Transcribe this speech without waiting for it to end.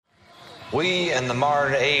We in the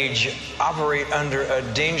modern age operate under a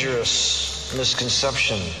dangerous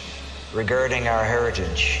misconception regarding our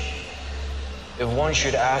heritage. If one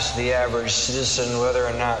should ask the average citizen whether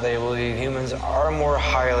or not they believe humans are more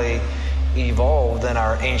highly evolved than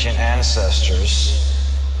our ancient ancestors,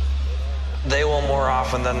 they will more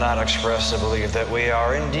often than not express the belief that we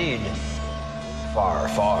are indeed far,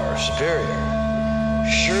 far superior.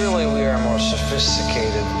 Surely we are more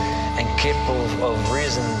sophisticated and capable of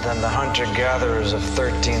reason than the hunter-gatherers of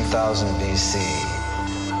 13,000 BC.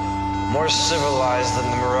 More civilized than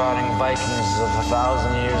the marauding Vikings of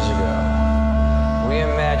 1,000 years ago. We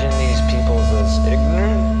imagine these peoples as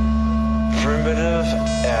ignorant, primitive,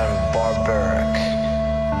 and barbaric.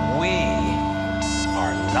 We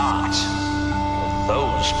are not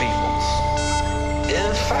those peoples.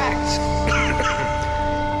 In fact,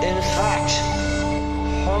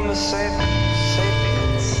 Homo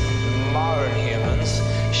sapiens, modern humans,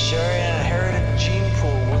 share an inherited gene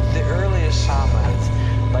pool with the earliest hominids,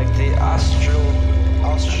 like the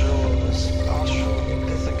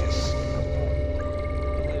Australopithecus.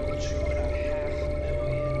 Lived 2.5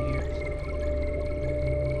 million years.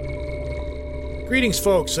 Greetings,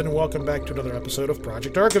 folks, and welcome back to another episode of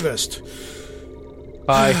Project Archivist.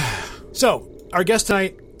 Hi. So, our guest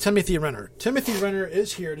tonight, Timothy Renner. Timothy Renner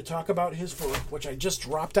is here to talk about his book, which I just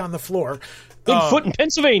dropped on the floor. Bigfoot in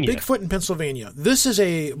Pennsylvania. Bigfoot in Pennsylvania. This is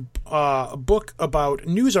a book about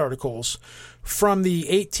news articles from the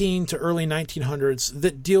 18 to early 1900s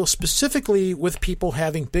that deal specifically with people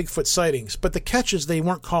having Bigfoot sightings. But the catch is they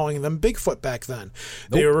weren't calling them Bigfoot back then. Nope.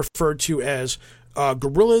 They were referred to as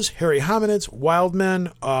gorillas, hairy hominids, wild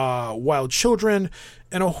men, wild children,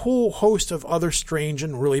 and a whole host of other strange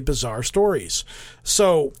and really bizarre stories.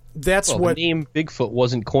 So that's what the name Bigfoot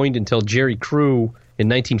wasn't coined until Jerry Crew in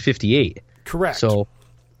 1958. Correct.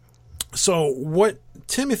 So what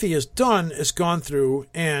Timothy has done is gone through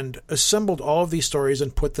and assembled all of these stories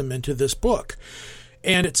and put them into this book.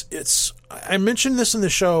 And it's I mentioned this in the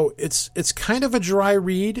show. It's kind of a dry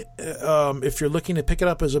read if you're looking to pick it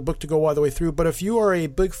up as a book to go all the way through. But if you are a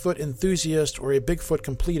Bigfoot enthusiast or a Bigfoot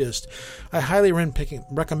completist, I highly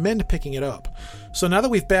recommend picking it up. So now that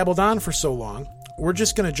we've babbled on for so long, we're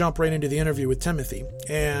just going to jump right into the interview with Timothy.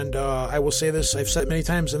 And I will say this, I've said it many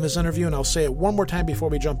times in this interview, and I'll say it one more time before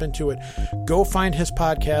we jump into it. Go find his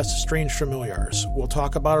podcast, Strange Familiars. We'll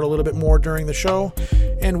talk about it a little bit more during the show,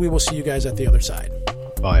 and we will see you guys at the other side.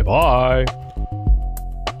 Bye-bye.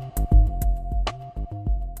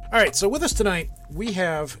 All right, so with us tonight, we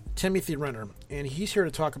have Timothy Renner, and he's here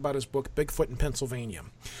to talk about his book, Bigfoot in Pennsylvania.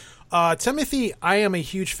 Timothy, I am a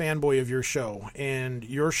huge fanboy of your show, and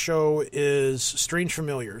your show is Strange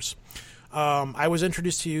Familiars. I was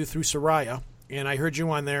introduced to you through Soraya, and I heard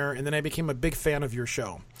you on there, and then I became a big fan of your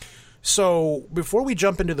show. So before we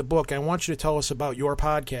jump into the book, I want you to tell us about your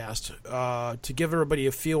podcast to give everybody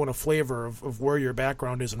a feel and a flavor of where your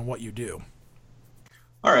background is and what you do.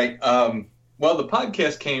 All right. Well, the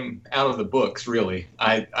podcast came out of the books, really.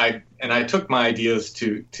 I took my ideas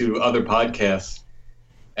to other podcasts,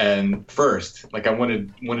 and first, like I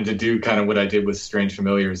wanted to do kind of what I did with Strange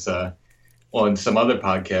Familiars on some other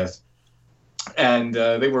podcasts, and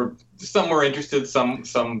some were interested,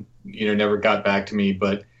 some never got back to me,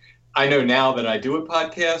 but I know now that I do a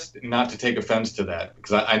podcast not to take offense to that,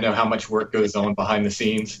 because I know how much work goes on behind the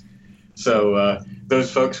scenes. So those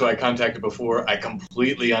folks who I contacted before, I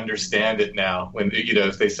completely understand it now. When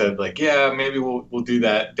if they said like, yeah, maybe we'll do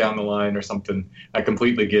that down the line or something, I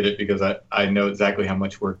completely get it, because I know exactly how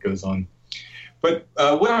much work goes on. But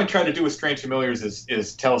what I try to do with Strange Familiars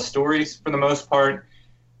is tell stories for the most part.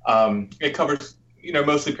 It covers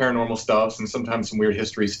mostly paranormal stuff and sometimes some weird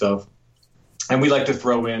history stuff. And we like to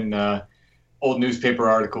throw in old newspaper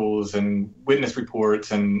articles and witness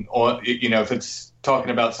reports, and if it's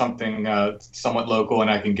talking about something somewhat local and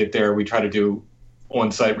I can get there, we try to do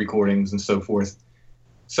on-site recordings and so forth.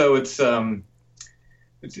 So it's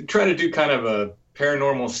try to do kind of a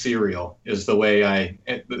paranormal serial is the way I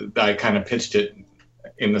kind of pitched it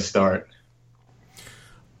in the start.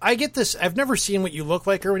 I get this. I've never seen what you look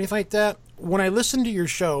like or anything like that. When I listen to your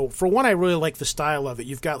show, for one, I really like the style of it.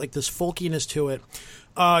 You've got like this folkiness to it.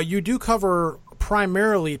 You do cover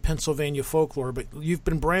primarily Pennsylvania folklore, but you've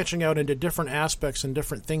been branching out into different aspects and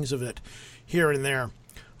different things of it here and there.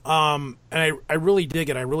 And I really dig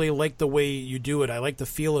it. I really like the way you do it. I like the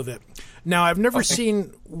feel of it. Now, I've never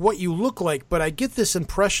seen what you look like, but I get this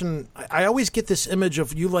impression. I always get this image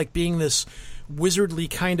of you like being this wizardly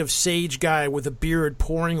kind of sage guy with a beard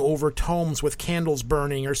poring over tomes with candles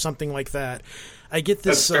burning or something like that. I get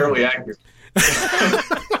this. That's fairly accurate.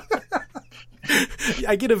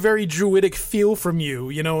 I get a very druidic feel from you.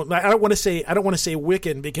 You know, I don't want to say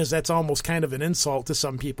Wiccan because that's almost kind of an insult to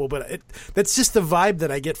some people, but that's just the vibe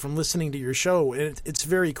that I get from listening to your show, and it's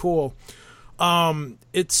very cool.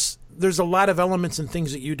 There's a lot of elements and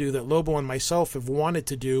things that you do that Lobo and myself have wanted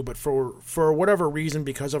to do, but for whatever reason,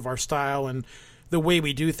 because of our style and the way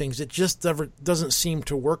we do things, it just doesn't seem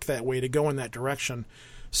to work that way, to go in that direction.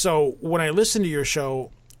 So when I listen to your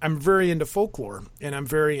show, I'm very into folklore, and I'm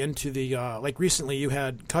very into the, like recently you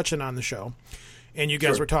had Cutchin on the show, and you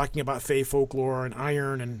guys were talking about Fey folklore and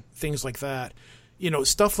iron and things like that. You know,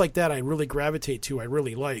 stuff like that I really gravitate to, I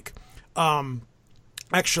really like.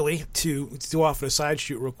 Actually, to do off on a side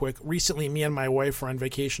shoot real quick, recently me and my wife were on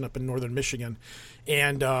vacation up in northern Michigan,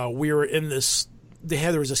 and we were in this,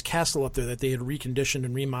 there was this castle up there that they had reconditioned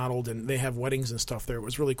and remodeled, and they have weddings and stuff there. It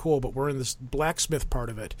was really cool, but we're in this blacksmith part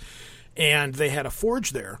of it, and they had a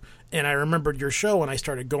forge there. And I remembered your show, and I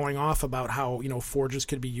started going off about how, you know, forges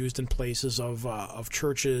could be used in places of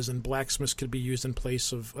churches, and blacksmiths could be used in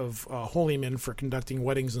place of holy men for conducting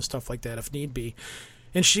weddings and stuff like that if need be.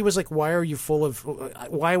 And she was like, "Why are you full of?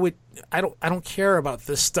 Why would I don't care about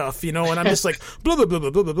this stuff, you know?" And I'm just like, blah blah blah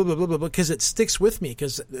blah blah blah blah blah, because it sticks with me.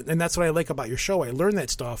 And that's what I like about your show. I learn that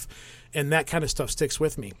stuff, and that kind of stuff sticks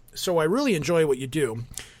with me. So I really enjoy what you do,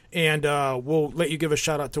 and we'll let you give a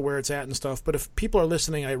shout out to where it's at and stuff. But if people are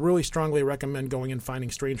listening, I really strongly recommend going and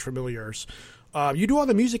finding Strange Familiars. You do all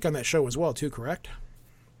the music on that show as well, too, correct?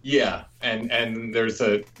 Yeah, and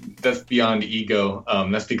that's beyond ego.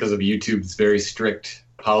 That's because of YouTube's very strict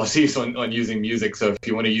policies on using music. So if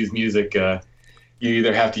you want to use music, you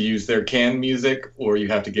either have to use their canned music, or you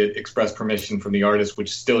have to get express permission from the artist,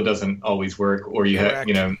 which still doesn't always work. Or you have,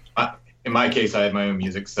 you know, in my case, I had my own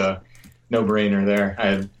music, so no brainer there. I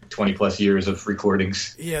had 20 plus years of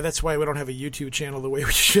recordings. Yeah, that's why we don't have a YouTube channel the way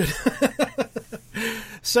we should.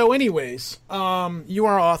 So, anyways, you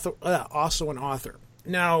are also an author.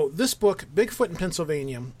 Now, this book, Bigfoot in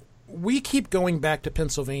Pennsylvania, we keep going back to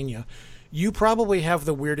Pennsylvania. You probably have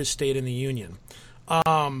the weirdest state in the union.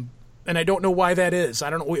 And I don't know why that is. I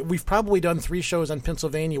don't know. We've probably done 3 shows on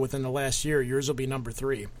Pennsylvania within the last year. Yours will be number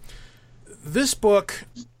 3. This book,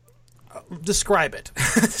 describe it.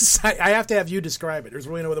 I have to have you describe it. There's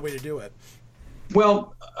really no other way to do it.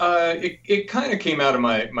 Well, it kind of came out of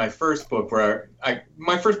my first book, where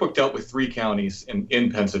my first book dealt with 3 counties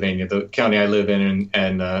in Pennsylvania, the county I live in,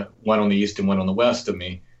 and one on the east and one on the west of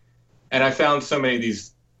me. And I found so many of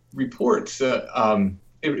these reports.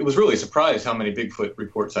 It was really a surprise how many Bigfoot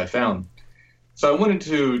reports I found. So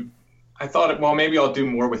I thought, well, maybe I'll do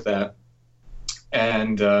more with that.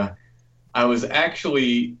 And I was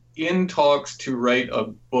actually in talks to write a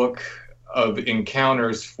book of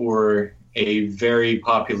encounters for a very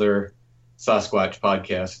popular Sasquatch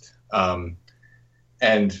podcast.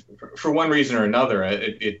 And for one reason or another,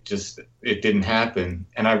 it didn't happen.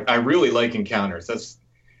 And I really like encounters. That's,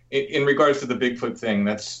 in regards to the Bigfoot thing,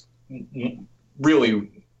 that's really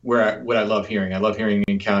what I love hearing. I love hearing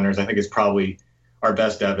encounters. I think it's probably our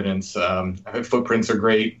best evidence. Footprints are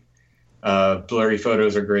great. Blurry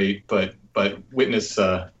photos are great, but witness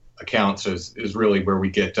accounts is really where we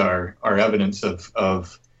get our evidence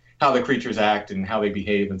of how the creatures act and how they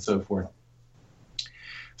behave and so forth.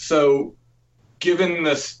 So given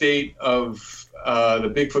the state of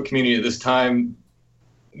the Bigfoot community at this time,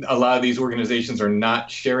 a lot of these organizations are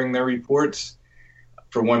not sharing their reports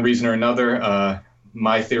for one reason or another.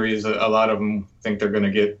 My theory is a lot of them think they're going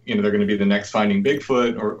to get, they're going to be the next Finding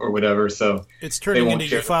Bigfoot or whatever. So it's turning into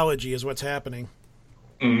ufology is what's happening.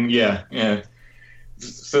 Yeah.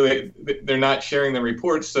 So they're not sharing the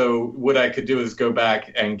reports. So what I could do is go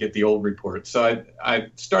back and get the old reports. So I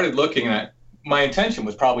started looking at, my intention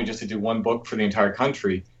was probably just to do one book for the entire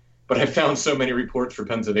country, but I found so many reports for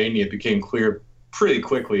Pennsylvania, it became clear pretty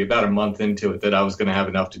quickly, about a month into it, that I was going to have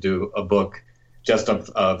enough to do a book just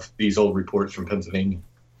of these old reports from Pennsylvania.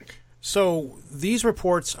 So these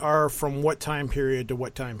reports are from what time period to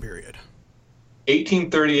what time period?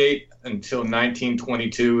 1838 until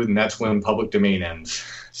 1922, and that's when public domain ends.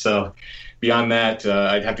 So beyond that,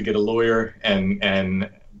 I'd have to get a lawyer and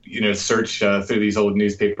search through these old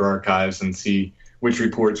newspaper archives and see which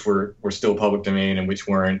reports were still public domain and which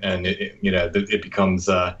weren't, and it becomes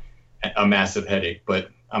a massive headache. But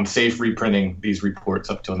I'm safe reprinting these reports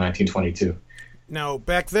up till 1922. Now,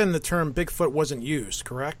 back then, the term Bigfoot wasn't used,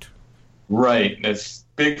 correct? Right. As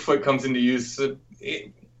Bigfoot comes into use,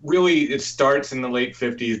 it starts in the late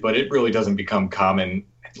 50s, but it really doesn't become common,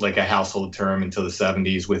 like a household term, until the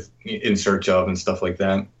 70s with In Search Of and stuff like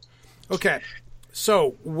that. Okay.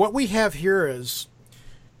 So what we have here is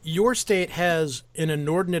your state has an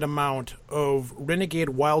inordinate amount of renegade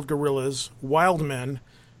wild gorillas, wild men,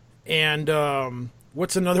 and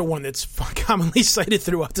what's another one that's commonly cited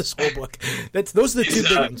throughout this whole book? Those are the two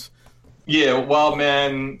big ones. Yeah, wild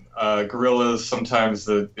men, gorillas, sometimes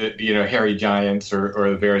the hairy giants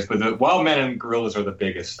or the bears, but the wild men and gorillas are the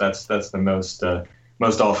biggest. That's the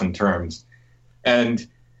most often terms. And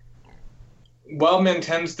wild men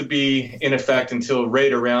tends to be in effect until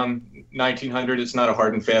right around 1900. It's not a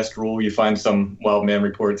hard and fast rule. You find some wild man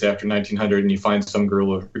reports after 1900, and you find some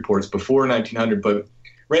gorilla reports before 1900, but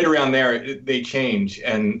right around there, they change.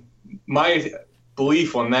 And my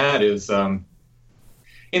belief on that is,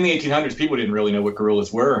 in the 1800s, people didn't really know what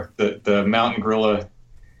gorillas were. The mountain gorilla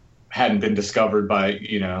hadn't been discovered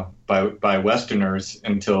by Westerners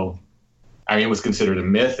until, it was considered a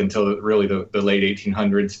myth until really the late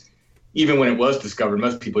 1800s. Even when it was discovered,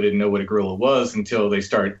 most people didn't know what a gorilla was until they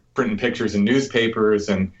started printing pictures in newspapers,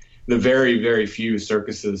 and the very, very few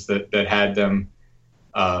circuses that had them,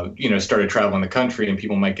 started traveling the country, and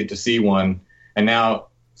people might get to see one. And now,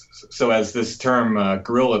 so as this term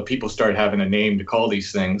gorilla, people start having a name to call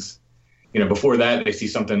these things. Before that, they see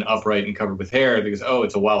something upright and covered with hair because, oh,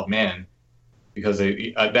 it's a wild man, because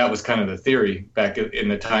that was kind of the theory back in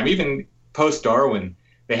the time. Even post-Darwin,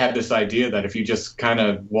 they had this idea that if you just kind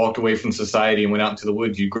of walked away from society and went out into the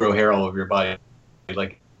woods, you'd grow hair all over your body.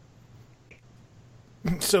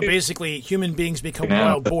 So basically, human beings become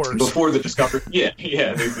wild boars. Before the discovery, yeah.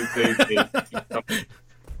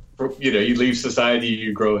 You leave society,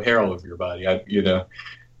 you grow hair all over your body.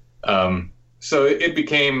 So it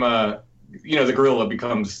became, the gorilla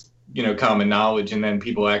becomes, common knowledge, and then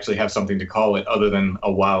people actually have something to call it other than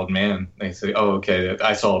a wild man. They say, oh, okay,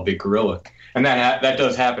 I saw a big gorilla. And that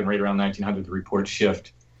does happen right around 1900. The reports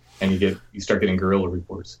shift, and you start getting gorilla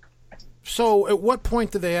reports. So at what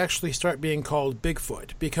point did they actually start being called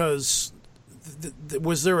Bigfoot? Because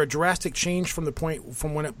was there a drastic change from the point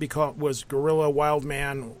from when it was gorilla, wild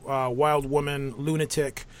man, wild woman,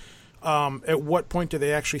 lunatic? At what point did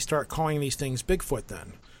they actually start calling these things Bigfoot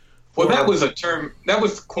then? Well, that was a term that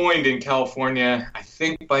was coined in California, I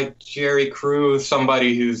think, by Jerry Crew.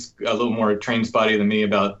 Somebody who's a little more trained body than me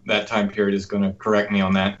about that time period is going to correct me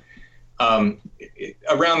on that.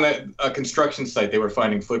 Around that construction site, they were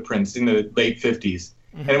finding footprints in the late 50s.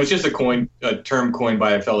 And it was just a term coined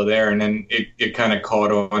by a fellow there, and then it kind of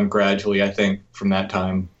caught on gradually, I think, from that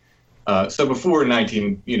time. So before the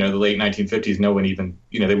late 1950s, no one even,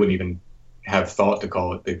 they wouldn't even have thought to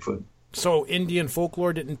call it Bigfoot. So Indian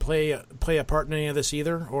folklore didn't play a part in any of this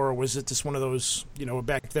either, or was it just one of those,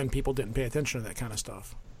 back then people didn't pay attention to that kind of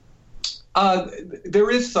stuff?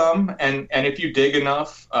 There is some, and if you dig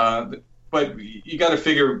enough, but you got to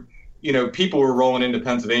figure, people were rolling into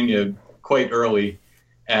Pennsylvania quite early.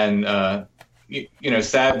 And,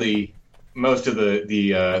 sadly, most of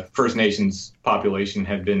the First Nations population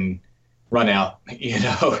had been run out,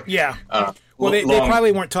 Yeah. Well, they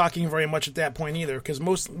probably weren't talking very much at that point either, because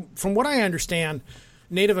from what I understand,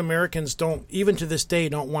 Native Americans even to this day,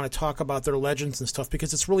 don't want to talk about their legends and stuff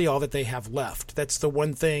because it's really all that they have left. That's the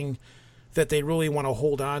one thing that they really want to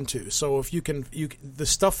hold on to. So if the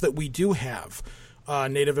stuff that we do have,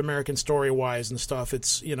 Native American story-wise and stuff,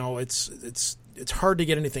 it's hard to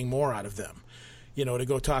get anything more out of them, to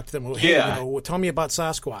go talk to them. Hey, tell me about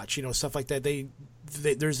Sasquatch, stuff like that.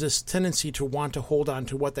 There's this tendency to want to hold on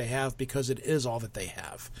to what they have because it is all that they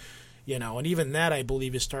have, and even that I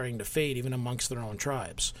believe is starting to fade even amongst their own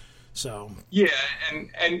tribes. So yeah,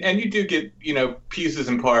 and you do get pieces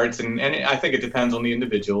and parts, and I think it depends on the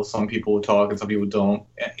individual. Some people will talk and some people don't.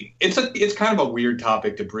 It's kind of a weird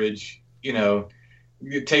topic to bridge, You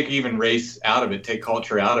take even race out of it, take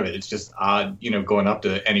culture out of it. It's just odd, going up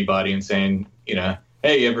to anybody and saying,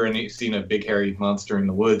 hey, you ever seen a big hairy monster in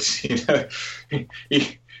the woods? People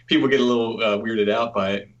get a little weirded out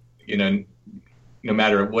by it, no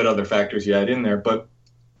matter what other factors you add in there. But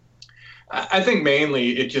I think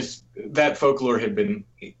mainly that folklore had been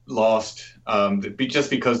lost just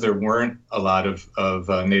because there weren't a lot of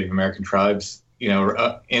Native American tribes,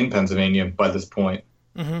 in Pennsylvania by this point.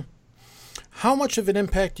 Mm-hmm. How much of an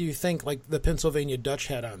impact do you think, like, the Pennsylvania Dutch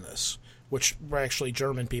had on this? Which were actually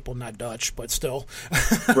German people, not Dutch, but still.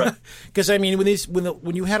 Right. Because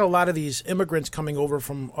when you had a lot of these immigrants coming over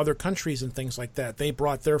from other countries and things like that, they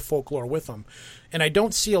brought their folklore with them, and I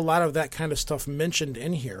don't see a lot of that kind of stuff mentioned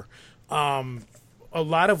in here. A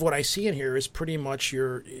lot of what I see in here is pretty much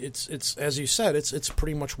it's as you said, it's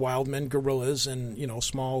pretty much wild men, gorillas, and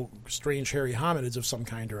small, strange, hairy hominids of some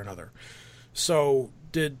kind or another. So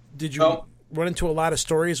did you run into a lot of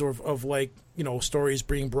stories of stories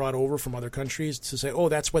being brought over from other countries to say, oh,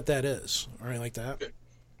 that's what that is, or anything like that?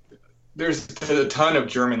 there's a ton of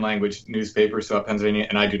German language newspapers throughout Pennsylvania,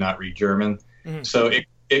 and I do not read German. Mm-hmm. So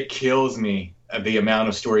it kills me the amount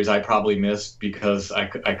of stories I probably missed because I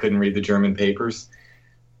couldn't read the German papers.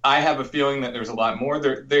 I have a feeling that there's a lot more.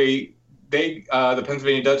 The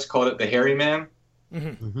Pennsylvania Dutch called it the hairy man.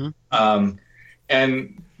 Mm-hmm.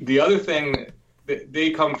 And the other thing,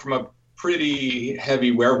 they come from a pretty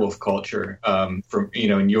heavy werewolf culture from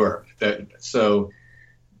in Europe. So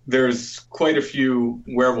there's quite a few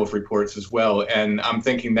werewolf reports as well, and I'm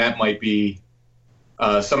thinking that might be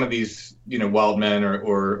some of these wild men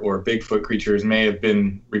or Bigfoot creatures may have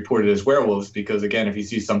been reported as werewolves because, again, if you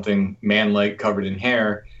see something man-like covered in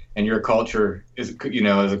hair, and your culture is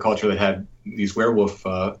a culture that had these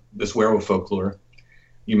this werewolf folklore,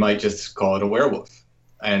 you might just call it a werewolf.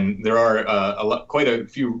 And there are quite a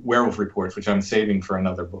few werewolf reports, which I'm saving for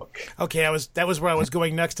another book. Okay, that was where I was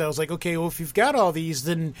going next. I was like, okay, well, if you've got all these,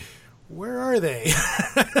 then where are they?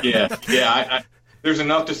 Yeah. There's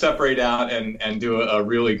enough to separate out and do a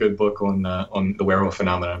really good book on the werewolf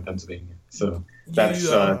phenomenon in Pennsylvania. So that's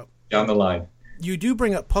down the line. You do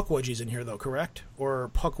bring up Pukwudgies in here, though, correct?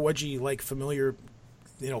 Or Pukwudgie-like familiar,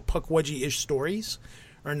 Pukwudgie-ish stories?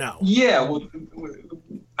 Or no? Yeah, well,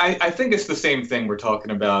 I think it's the same thing we're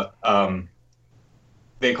talking about.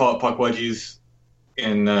 They call it Pukwudgies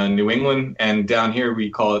in New England, and down here we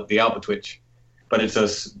call it the Alpatwitch. But it's a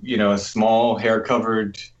small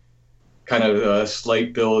hair-covered kind of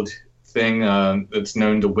slight build thing that's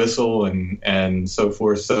known to whistle and so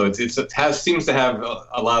forth. So it seems to have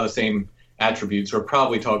a lot of the same attributes. We're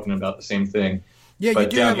probably talking about the same thing. Yeah, you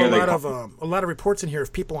do have a lot of reports in here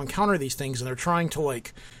of people encounter these things and they're trying to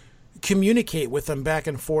communicate with them back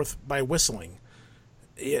and forth by whistling.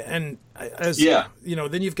 And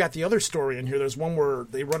then you've got the other story in here. There's one where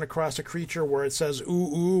they run across a creature where it says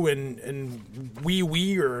ooh ooh and wee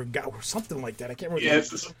wee or something like that. I can't remember. Yeah,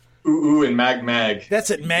 it's ooh ooh and mag mag.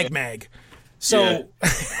 That's it, mag mag. So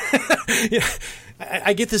yeah.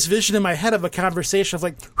 I get this vision in my head of a conversation of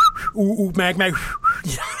ooh ooh mag mag.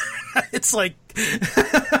 It's like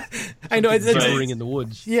I know it's ring in the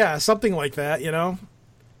woods. Yeah, something like that, The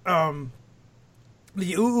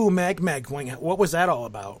ooh ooh mag mag thing, what was that all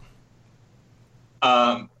about?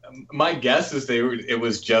 My guess is it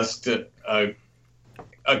was just a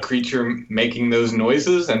creature making those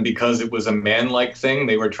noises, and because it was a man-like thing,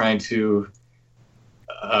 they were trying to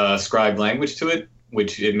ascribe language to it,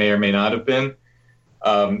 which it may or may not have been.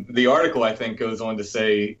 The article, I think, goes on to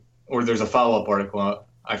say, or there's a follow-up article,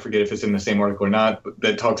 I forget if it's in the same article or not, but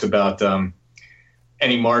that talks about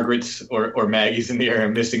any Margarets or Maggies in the area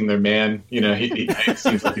missing their man. It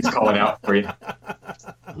seems like he's calling out for you.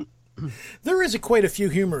 There is quite a few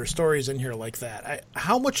humorous stories in here like that.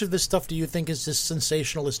 How much of this stuff do you think is just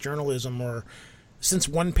sensationalist journalism, or since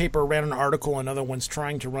one paper ran an article, another one's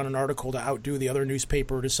trying to run an article to outdo the other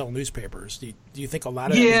newspaper to sell newspapers? Do you think a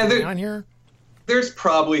lot of that is going on here? There's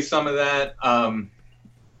probably some of that.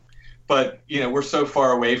 But, we're so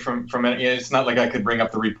far away from it. It's not like I could bring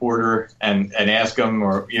up the reporter and ask them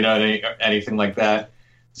or, anything like that.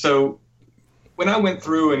 So when I went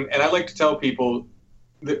through, and I like to tell people,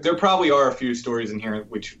 there probably are a few stories in here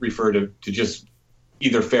which refer to just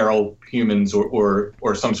either feral humans or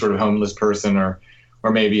some sort of homeless person or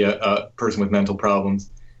maybe a person with mental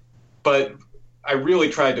problems. But I really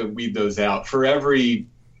tried to weed those out. For every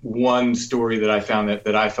one story that I found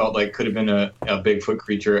that I felt like could have been a Bigfoot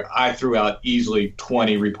creature, I threw out easily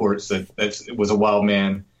 20 reports that it was a wild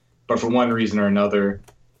man, but for one reason or another,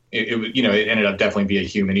 it ended up definitely be a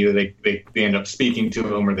human. Either they ended up speaking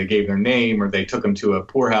to him, or they gave their name, or they took him to a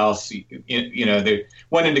poorhouse.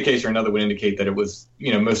 One indication or another would indicate that it was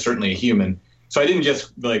most certainly a human. So I didn't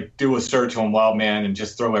just do a search on wild man and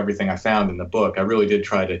just throw everything I found in the book. I really did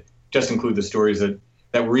try to just include the stories that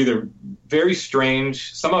were either very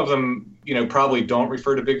strange. Some of them, probably don't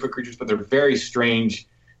refer to Bigfoot creatures, but they're very strange.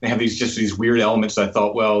 They have these weird elements that I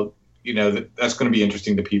thought, that's going to be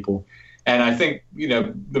interesting to people. And I think,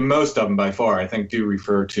 the most of them by far, I think, do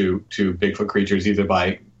refer to Bigfoot creatures either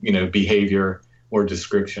by, behavior or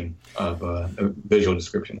description of visual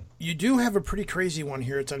description. You do have a pretty crazy one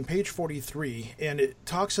here. It's on page 43, and it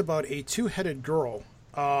talks about a two-headed girl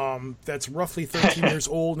that's roughly 13 years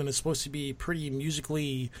old and is supposed to be pretty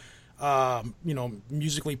musically prone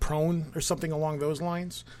or something along those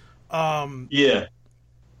lines. Yeah.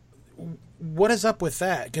 What is up with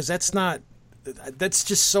that? Because that's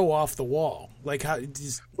just so off the wall. I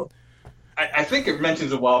think it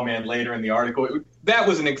mentions a wild man later in the article. That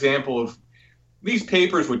was an example of these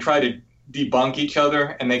papers would try to debunk each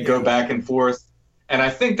other, and they'd go back and forth. And I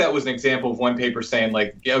think that was an example of one paper saying,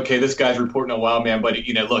 like, yeah, okay, this guy's reporting a wild man, but,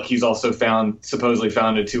 look, he's also supposedly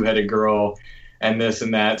found a two-headed girl and this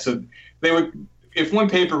and that. So they would, if one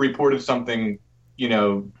paper reported something,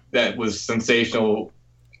 that was sensational,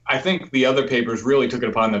 I think the other papers really took it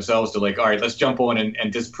upon themselves to, like, all right, let's jump on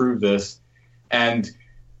and disprove this. And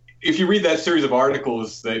if you read that series of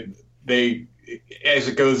articles, they as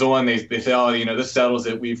it goes on, they say, oh, this settles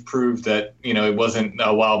it. We've proved that, it wasn't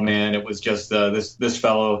a wild man. It was just this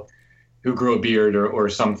fellow who grew a beard or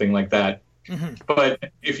something like that. Mm-hmm.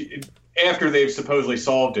 But after they've supposedly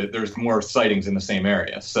solved it, there's more sightings in the same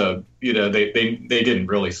area. So, they didn't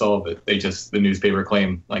really solve it. The newspaper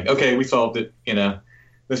claimed, like, okay, we solved it.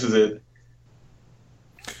 This is it.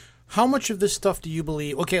 How much of this stuff do you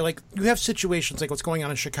believe? Okay, like you have situations like what's going on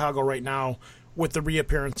in Chicago right now with the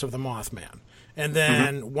reappearance of the Mothman. And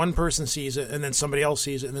then one person sees it, and then somebody else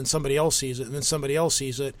sees it, and then somebody else sees it, and then somebody else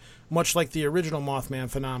sees it, much like the original Mothman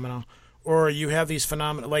phenomena. Or you have these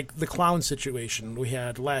phenomena, like the clown situation we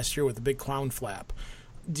had last year with the big clown flap.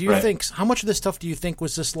 Do you think, how much of this stuff do you think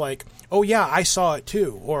was just like, oh yeah, I saw it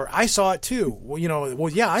too, or I saw it too? Well,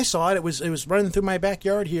 yeah, I saw it. It was running through my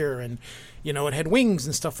backyard here, and it had wings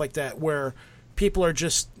and stuff like that. Where people are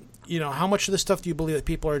just, how much of this stuff do you believe that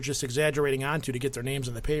people are just exaggerating onto to get their names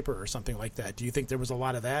in the paper or something like that? Do you think there was a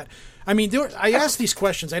lot of that? I mean, I asked these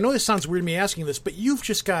questions. I know this sounds weird me asking this, but you've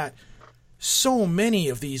just got so many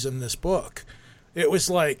of these in this book. It was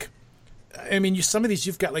like, I mean, some of these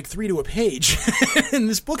you've got like 3 to a page, and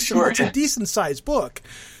this book's it's a decent sized book.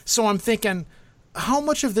 So I'm thinking, how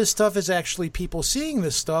much of this stuff is actually people seeing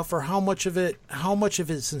this stuff, or how much of it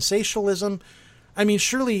is sensationalism? I mean,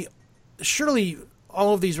 surely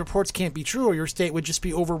all of these reports can't be true, or your state would just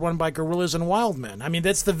be overrun by gorillas and wild men. I mean,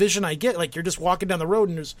 that's the vision I get. Like, you're just walking down the road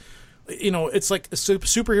and there's, it's like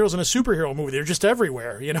superheroes in a superhero movie. They're just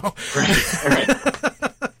everywhere, Right.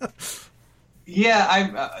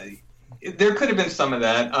 Yeah, there could have been some of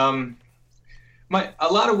that.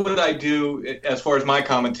 A lot of what I do, as far as my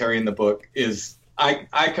commentary in the book, is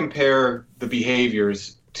I compare the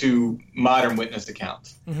behaviors to modern witness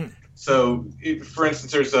accounts. Mm-hmm. So, for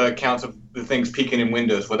instance, there's accounts of the things peeking in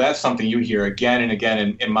windows. Well, that's something you hear again and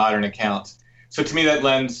again in modern accounts. So, to me, that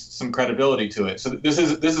lends some credibility to it. So, this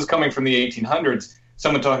is coming from the 1800s.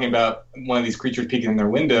 Someone talking about one of these creatures peeking in their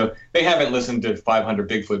window. They haven't listened to 500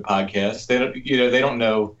 Bigfoot podcasts. They don't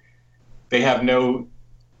know. They have no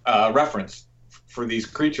reference for these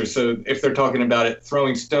creatures. So, if they're talking about it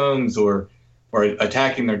throwing stones or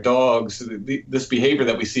attacking their dogs, this behavior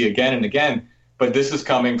that we see again and again. But this is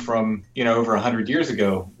coming from, over 100 years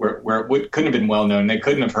ago, where it couldn't have been well known. They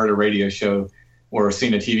couldn't have heard a radio show or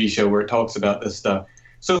seen a TV show where it talks about this stuff.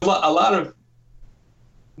 So a lot of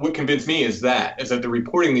what convinced me is that they're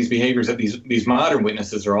reporting these behaviors that these modern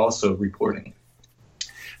witnesses are also reporting.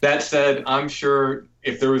 That said, I'm sure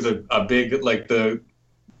if there was a big,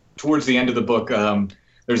 towards the end of the book,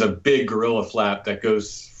 there's a big gorilla flap that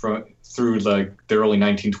goes through like the early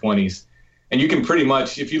 1920s. And you can pretty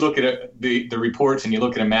much, if you look at the reports and you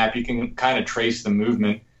look at a map, you can kind of trace the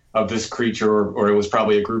movement of this creature, or it was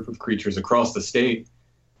probably a group of creatures across the state,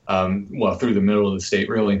 through the middle of the state,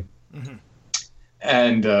 really. Mm-hmm.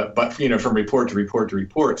 And but from report to report to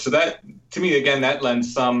report. So that, to me, again, that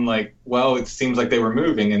lends some it seems like they were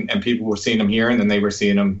moving, and people were seeing them here, and then they were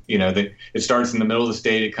seeing them. It starts in the middle of the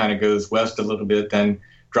state, it kind of goes west a little bit, then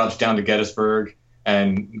drops down to Gettysburg.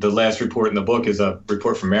 And the last report in the book is a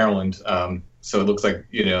report from Maryland. So it looks like,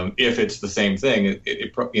 if it's the same thing,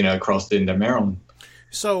 it crossed into Maryland.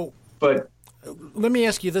 So, but let me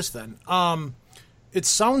ask you this then. It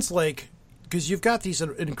sounds like, because you've got these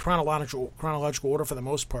in chronological order for the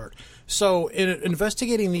most part. So in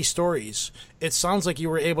investigating these stories, it sounds like you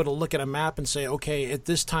were able to look at a map and say, okay, at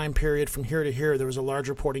this time period from here to here, there was a large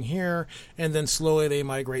reporting here, and then slowly they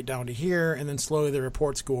migrate down to here, and then slowly the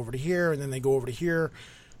reports go over to here, and then they go over to here.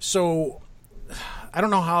 So I don't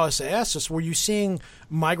know how else to ask this. Were you seeing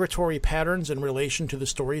migratory patterns in relation to the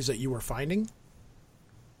stories that you were finding?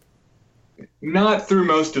 Not through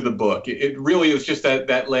most of the book. It really was just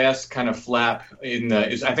that last kind of flap in I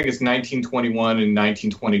think it's 1921 and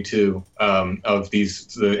 1922 of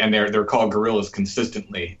these, and they're called gorillas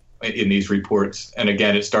consistently in these reports. And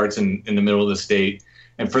again, it starts in the middle of the state.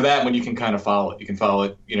 And for that one, you can kind of follow it. You can follow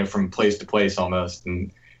it, from place to place almost,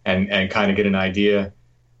 and kind of get an idea.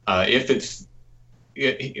 If it's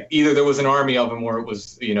either there was an army of them, or it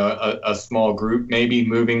was a small group maybe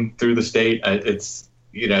moving through the state.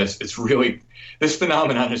 It's really, this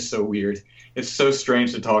phenomenon is so weird. It's so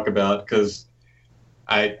strange to talk about, because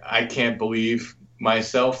I can't believe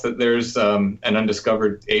myself that there's an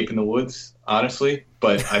undiscovered ape in the woods. honestly,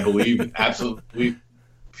 but I believe absolutely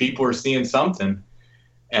people are seeing something.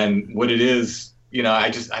 And what it is, I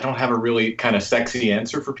don't have a really kind of sexy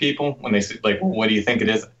answer for people when they say, like, well, what do you think it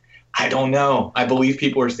is? I don't know. I believe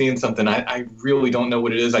people are seeing something. I really don't know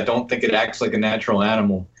what it is. I don't think it acts like a natural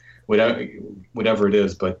animal, whatever it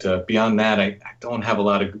is. But beyond that, I don't have a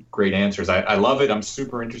lot of great answers. I love it. I'm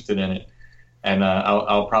super interested in it. And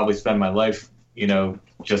I'll probably spend my life,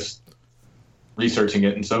 just researching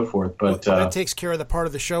it and so forth. But that takes care of the part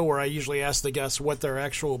of the show where I usually ask the guests what their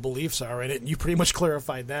actual beliefs are in it, and you pretty much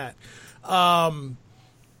clarified that.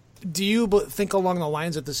 Do you think along the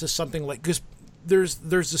lines that this is something like, because there's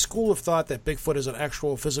the school of thought that Bigfoot is an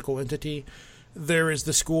actual physical entity. There is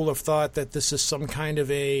the school of thought that this is some kind of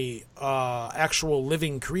a actual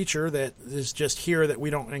living creature that is just here that we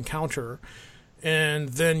don't encounter. And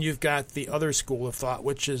then you've got the other school of thought,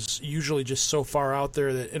 which is usually just so far out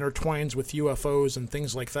there that intertwines with UFOs and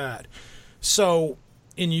things like that. So,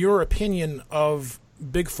 in your opinion of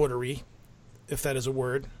Bigfootery, if that is a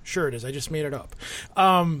word, sure it is, I just made it up.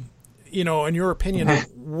 In your opinion,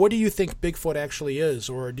 what do you think Bigfoot actually is?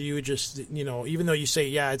 Or do you just, even though you say,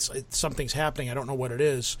 yeah, it's something's happening, I don't know what it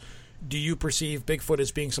is, do you perceive Bigfoot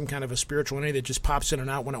as being some kind of a spiritual entity that just pops in and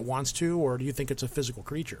out when it wants to, or do you think it's a physical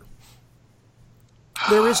creature?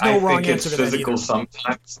 There is no wrong answer to that. I think it's physical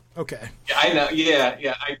sometimes. Okay. Yeah, I know.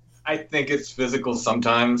 Yeah. I think it's physical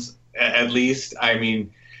sometimes, at least. I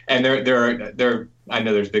mean, and there. I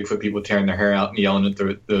know there's Bigfoot people tearing their hair out and yelling at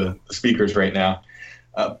the speakers right now,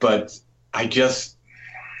 but I just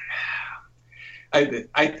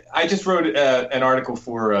wrote an article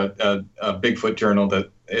for a Bigfoot journal that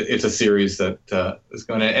it's a series that is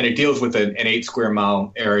going to, and it deals with an 8 square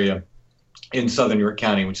mile area in southern York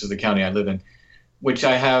County, which is the county I live in, which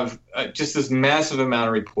I have just this massive amount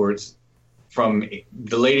of reports from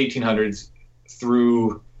the late 1800s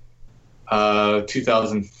through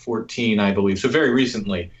 2014, I believe. So very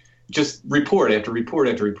recently, just report after report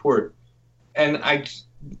after report. And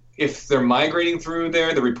if they're migrating through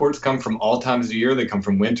there, the reports come from all times of the year. They come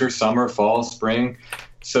from winter, summer, fall, spring.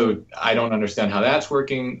 So I don't understand how that's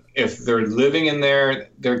working. If they're living in there,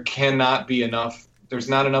 there cannot be enough. There's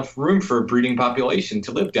not enough room for a breeding population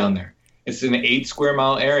to live down there. It's an 8 square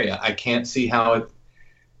mile area. I can't see how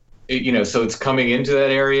so it's coming into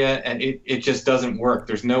that area, and it just doesn't work.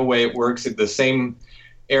 There's no way it works. The same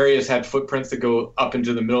areas had footprints that go up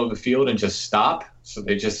into the middle of the field and just stop. So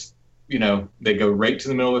they just, they go right to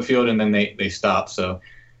the middle of the field and then they stop. So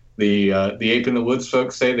the Ape in the Woods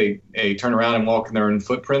folks say they turn around and walk in their own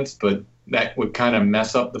footprints, but that would kind of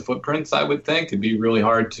mess up the footprints, I would think. It'd be really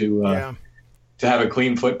hard to have a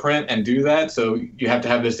clean footprint and do that. So you have to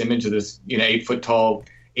have this image of this, 8 foot tall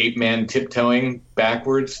ape man tiptoeing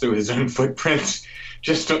backwards through his own footprints,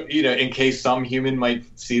 just to, in case some human might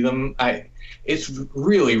see them. It's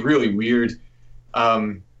really, really weird.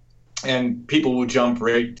 And people will jump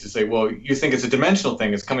right to say, well, you think it's a dimensional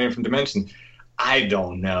thing. It's coming in from dimension. I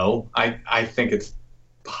don't know. I think it's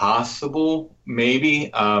possible,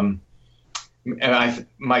 maybe. And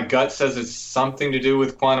my gut says it's something to do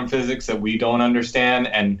with quantum physics that we don't understand,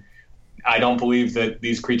 and I don't believe that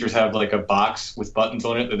these creatures have like a box with buttons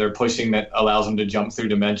on it that they're pushing that allows them to jump through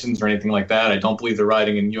dimensions or anything like that. I don't believe they're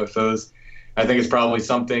riding in UFOs. I think it's probably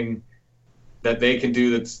something that they can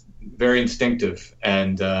do that's very instinctive,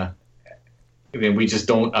 and we just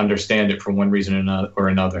don't understand it for one reason or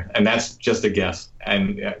another, and that's just a guess.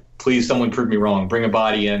 And please, someone prove me wrong. Bring a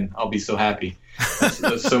body in. I'll be so happy.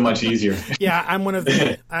 That's so much easier. Yeah, I'm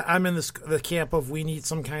I'm in the camp of we need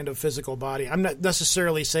some kind of physical body. I'm not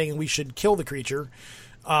necessarily saying we should kill the creature,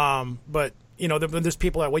 but there's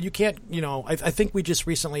people that, well, you can't. I think we just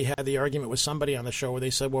recently had the argument with somebody on the show where they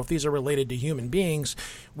said, well, if these are related to human beings,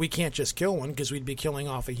 we can't just kill one because we'd be killing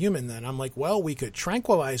off a human. Then I'm like, well, we could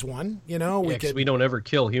tranquilize one. We don't ever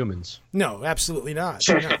kill humans. No, absolutely not.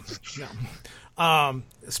 No.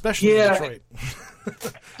 Especially in Detroit.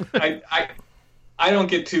 I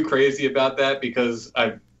don't get too crazy about that because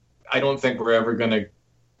I don't think we're ever going to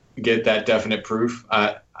get that definite proof.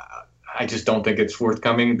 I just don't think it's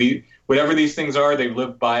forthcoming. Whatever these things are, they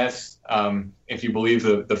live by us, if you believe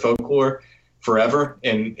the folklore, forever.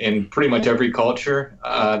 In pretty much every culture,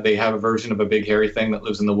 they have a version of a big hairy thing that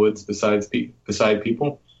lives in the woods beside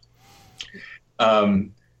people.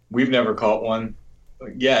 We've never caught one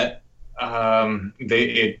yet.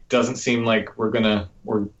 It doesn't seem like we're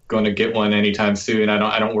gonna get one anytime soon.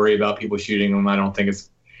 I don't worry about people shooting them. I don't think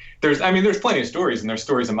there's plenty of stories, and there's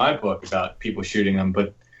stories in my book about people shooting them,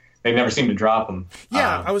 but they never seem to drop them.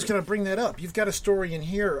 Yeah, I was going to bring that up. You've got a story in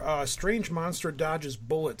here, Strange Monster Dodges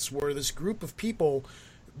Bullets, where this group of people,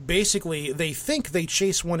 basically they think they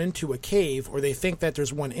chase one into a cave, or they think that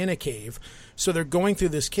there's one in a cave. So they're going through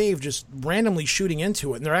this cave, just randomly shooting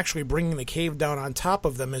into it, and they're actually bringing the cave down on top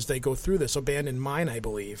of them as they go through this abandoned mine, I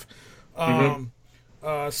believe.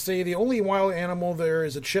 Say the only wild animal there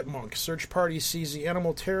is a chipmunk. Search party sees the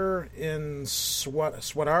animal terror in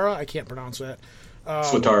Swatara. I can't pronounce that.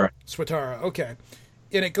 Swatara. Okay.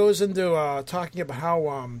 And it goes into talking about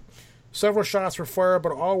how several shots were fired,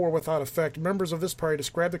 but all were without effect. Members of this party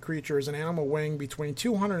describe the creature as an animal weighing between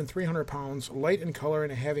 200 and 300 pounds, light in color,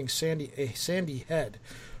 and having a sandy head.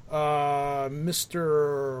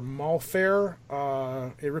 Mr. Malfair,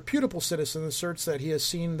 a reputable citizen, asserts that he has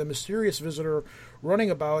seen the mysterious visitor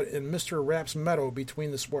running about in Mr. Rapp's meadow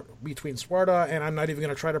between Swarta and I'm not even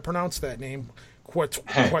going to try to pronounce that name,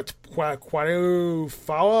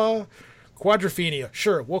 Quadrophenia.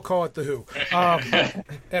 Sure, we'll call it the Who.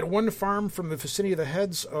 At one farm from the vicinity, the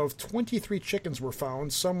heads of 23 chickens were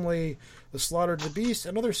found. Some lay the slaughter to the beast,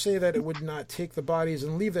 and others say that it would not take the bodies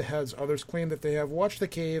and leave the heads. Others claim that they have watched the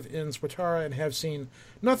cave in Swatara and have seen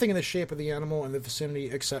nothing in the shape of the animal in the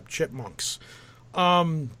vicinity except chipmunks.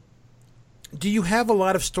 Do you have a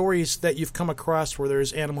lot of stories that you've come across where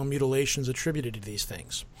there's animal mutilations attributed to these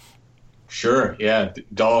things? Sure, yeah.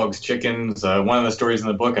 Dogs, chickens. One of the stories in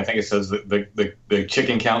the book, I think it says that the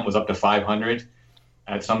chicken count was up to 500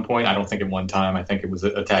 at some point. I don't think at one time. I think it was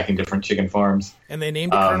attacking different chicken farms. And they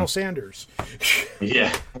named it Colonel Sanders.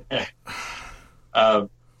 Yeah.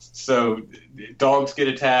 So dogs get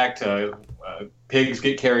attacked. Pigs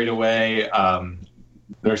get carried away.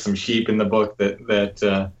 There's some sheep in the book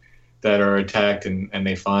that are attacked and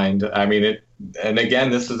they find. I mean, and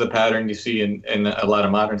again, this is a pattern you see in a lot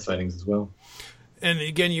of modern sightings as well. And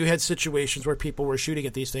again, you had situations where people were shooting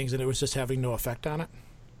at these things and it was just having no effect on it?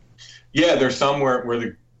 Yeah, there's some where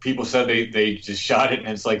the people said they just shot it and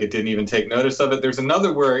it's like it didn't even take notice of it. There's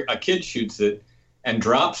another where a kid shoots it and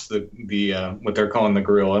drops the what they're calling the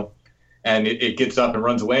gorilla, and it gets up and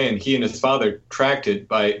runs away, and he and his father tracked it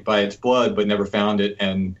by its blood but never found it,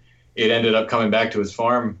 and it ended up coming back to his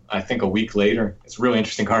farm, I think, a week later. It's a really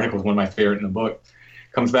interesting article. It's one of my favorite in the book.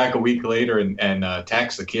 Comes back a week later and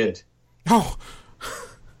attacks the kid. Oh.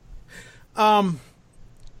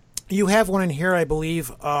 You have one in here, I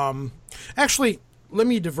believe. Actually, let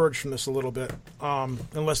me diverge from this a little bit.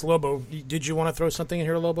 Unless, Lobo, did you want to throw something in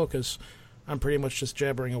here, Lobo? Because I'm pretty much just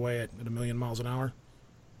jabbering away at 1,000,000 miles an hour.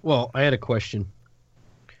 Well, I had a question.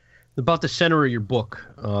 About the center of your book,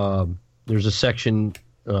 there's a section...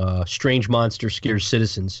 Strange Monster Scares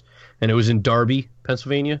Citizens, and it was in Darby,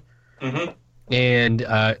 Pennsylvania. Mm-hmm. And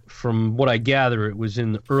from what I gather, it was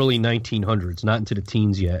in the early 1900s, not into the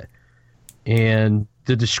teens yet. And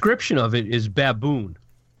the description of it is baboon.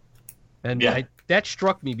 And that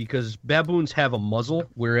struck me because baboons have a muzzle,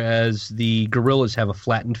 whereas the gorillas have a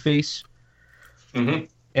flattened face. Mm-hmm.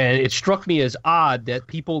 And it struck me as odd that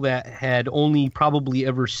people that had only probably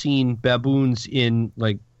ever seen baboons in,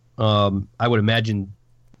 like, I would imagine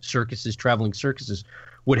traveling circuses,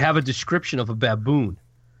 would have a description of a baboon.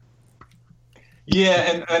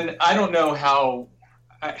 Yeah, and I don't know how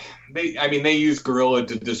they use gorilla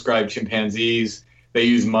to describe chimpanzees. They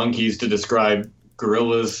use monkeys to describe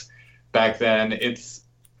gorillas back then.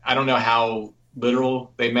 I don't know how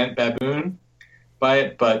literal they meant baboon by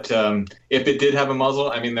it, but if it did have a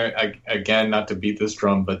muzzle, I mean, again, not to beat this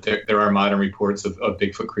drum, but there are modern reports of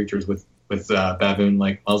Bigfoot creatures with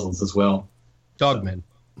baboon-like muzzles as well. Dogmen.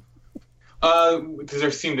 There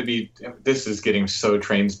seem to be, this is getting so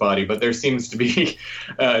train spotty, but there seems to be,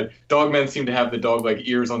 dogmen seem to have the dog-like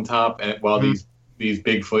ears on top, and while these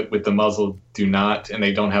Bigfoot with the muzzle do not, and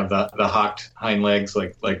they don't have the hocked hind legs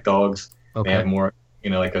like dogs. Okay. They have more,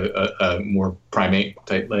 like a more primate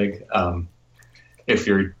type leg, if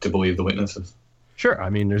you're to believe the witnesses. Sure. I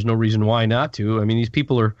mean, there's no reason why not to. I mean, these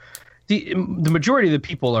people are, the majority of the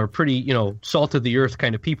people are pretty, salt of the earth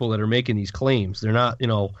kind of people that are making these claims. They're not,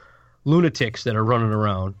 lunatics that are running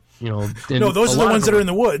around, No, those are the ones that are in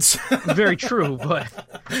the woods. Very true, but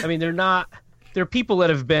I mean, they're people that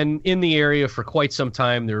have been in the area for quite some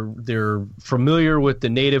time. They're familiar with the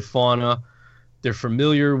native fauna. They're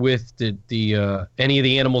familiar with the any of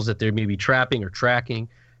the animals that they may be trapping or tracking.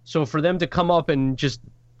 So for them to come up and just,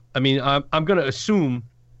 I mean, I'm going to assume,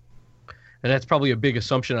 and that's probably a big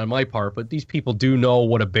assumption on my part, but these people do know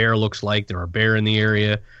what a bear looks like. They're a bear in the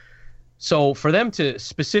area. So for them to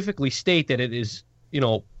specifically state that it is,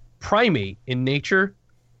 primate in nature,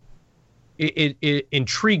 it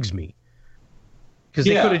intrigues me. Because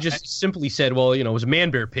they could have just simply said, well, it was a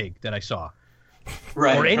man-bear pig that I saw.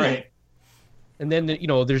 Right, or any. Right. And then,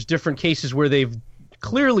 there's different cases where they've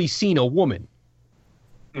clearly seen a woman.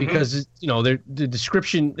 because the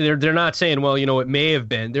description they're not saying, well, it may have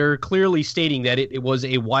been. They're clearly stating that it was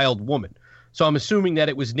a wild woman. So I'm assuming that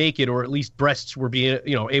it was naked, or at least breasts were being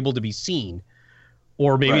able to be seen,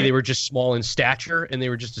 or maybe they were just small in stature and they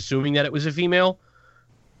were just assuming that it was a female.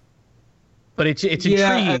 But it's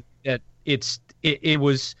intriguing that it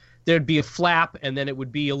was. There'd be a flap, and then it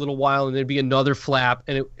would be a little while, and there'd be another flap,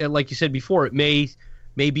 and like you said before, it may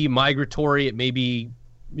be migratory. It may be,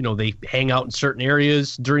 they hang out in certain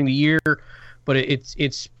areas during the year, but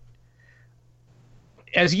it's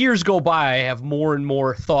as years go by, I have more and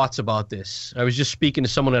more thoughts about this. I was just speaking to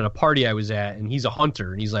someone at a party I was at, and he's a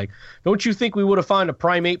hunter, and he's like, "Don't you think we would have found a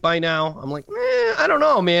primate by now?" I'm like, I don't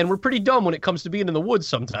know, man. We're pretty dumb when it comes to being in the woods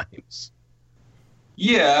sometimes.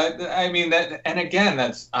 Yeah, I mean that, and again,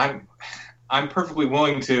 I'm perfectly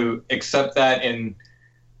willing to accept that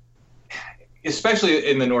especially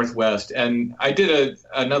in the Northwest. And I did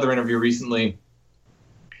another interview recently,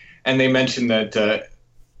 and they mentioned that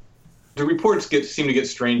the reports seem to get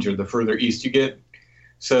stranger the further east you get.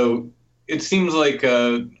 So it seems like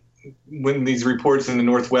when these reports in the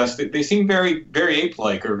Northwest, they seem very, very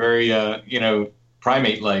ape-like or very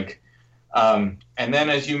primate-like. And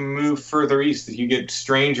then as you move further east, you get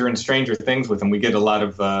stranger and stranger things with them. We get a lot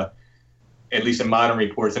of, at least in modern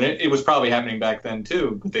reports, and it was probably happening back then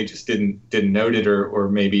too, but they just didn't note it, or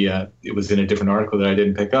maybe it was in a different article that I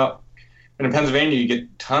didn't pick up. And in Pennsylvania, you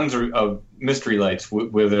get tons of mystery lights,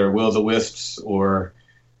 whether will-o'-the-wisps or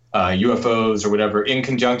UFOs or whatever, in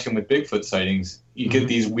conjunction with Bigfoot sightings. You get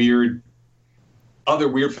these other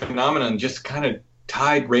weird phenomenon just kind of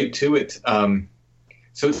tied right to it.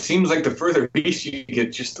 So it seems like the further east you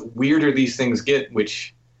get, just the weirder these things get,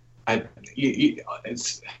 which I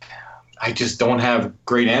just don't have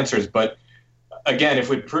great answers. But again,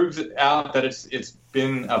 if it proves out that it's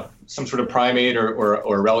been some sort of primate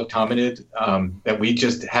or relic hominid that we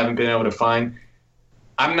just haven't been able to find,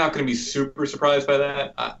 I'm not going to be super surprised by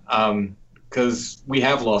that, because we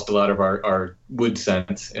have lost a lot of our wood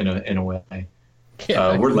sense in a way.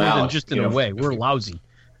 Yeah, we're loud. Just in a way, we're lousy.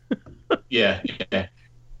 Yeah.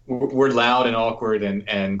 We're loud and awkward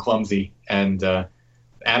and clumsy, and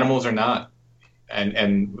animals are not.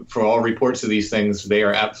 And for all reports of these things, they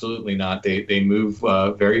are absolutely not. They move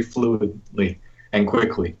very fluidly and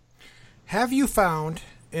quickly. Have you found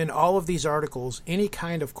in all of these articles any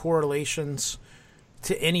kind of correlations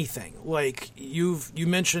to anything? Like you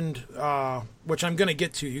mentioned, which I'm going to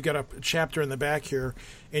get to. You got a chapter in the back here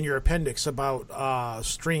in your appendix about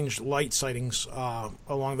strange light sightings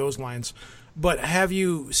along those lines. But have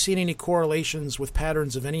you seen any correlations with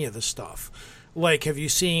patterns of any of this stuff? Like, have you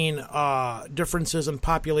seen differences in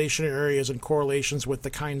population areas and correlations with the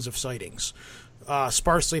kinds of sightings?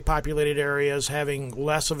 Sparsely populated areas having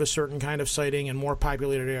less of a certain kind of sighting, and more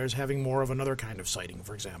populated areas having more of another kind of sighting,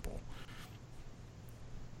 for example?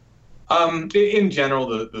 In general,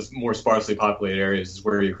 the more sparsely populated areas is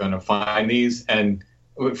where you're going to find these. And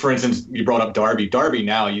for instance, you brought up Darby. Darby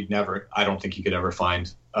now, I don't think you could ever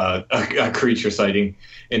find a creature sighting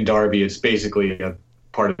in Darby. It's basically a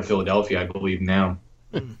part of Philadelphia, I believe now.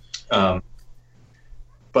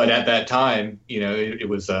 But at that time, it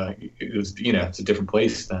was it's a different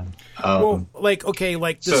place then.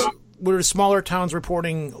 Were smaller towns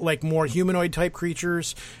reporting like more humanoid type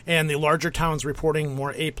creatures, and the larger towns reporting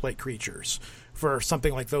more ape-like creatures for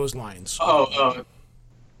something like those lines?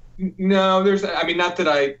 No, not that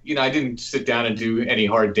I didn't sit down and do any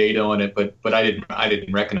hard data on it, but I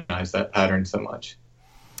didn't recognize that pattern so much.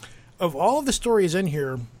 Of all of the stories in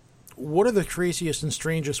here, what are the craziest and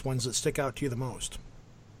strangest ones that stick out to you the most?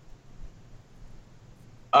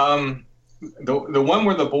 The one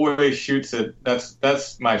where the boy shoots it,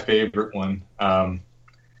 that's my favorite one. The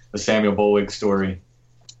Samuel Bolwig story.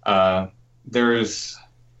 There's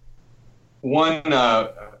one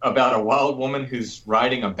about a wild woman who's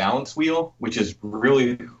riding a balance wheel, which is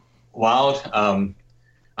really wild. I'm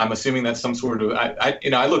assuming that's some sort of.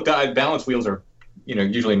 I looked at balance wheels are,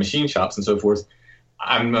 usually machine shops and so forth.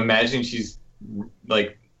 I'm imagining she's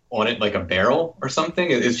like on it like a barrel or something.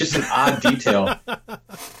 It's just an odd detail.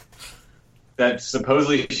 That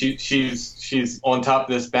supposedly she's on top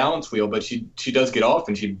of this balance wheel, but she does get off,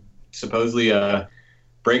 and she supposedly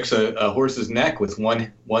breaks a horse's neck with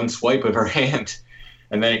one swipe of her hand.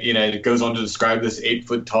 And then it goes on to describe this 8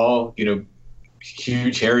 foot tall,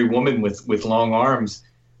 huge hairy woman with long arms.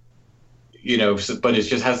 But it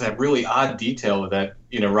just has that really odd detail of that,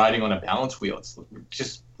 riding on a balance wheel. It's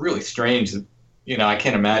just really strange. I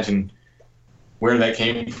can't imagine where that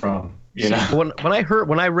came from.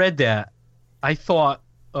 When I read that, I thought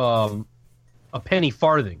a penny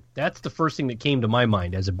farthing. That's the first thing that came to my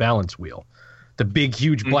mind as a balance wheel. the big,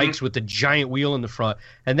 huge bikes with the giant wheel in the front.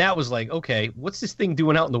 And that was like, okay, what's this thing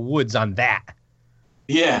doing out in the woods on that?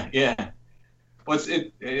 Yeah.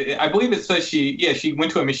 I believe it says she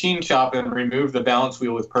went to a machine shop and removed the balance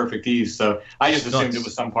wheel with perfect ease. So I just assumed it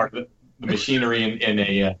was some part of the machinery in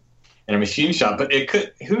a machine shop. But it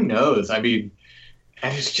could, who knows? I mean,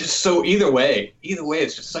 and it's just so either way,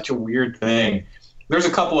 it's just such a weird thing. There's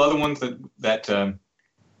a couple other ones that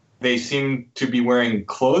they seem to be wearing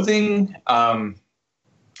clothing,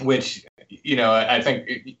 which, I think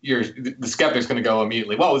the skeptic's going to go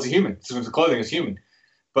immediately, well, it's a human. So the clothing is human.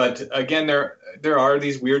 But again, there are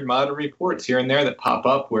these weird modern reports here and there that pop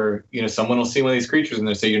up where, someone will see one of these creatures and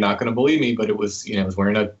they say, you're not going to believe me, but it was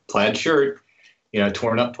wearing a plaid shirt,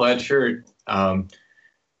 torn up plaid shirt.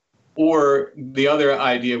 Or the other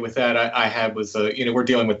idea with that I had was, we're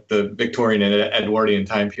dealing with the Victorian and Edwardian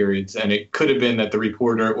time periods, and it could have been that the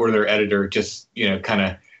reporter or their editor just, kind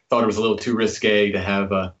of thought it was a little too risque to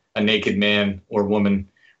have a naked man or woman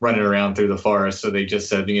running around through the forest. So they just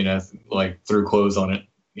said, threw clothes on it,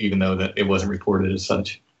 even though that it wasn't reported as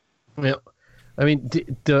such. Yeah. I mean,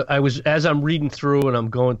 as I'm reading through and I'm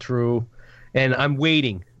going through and I'm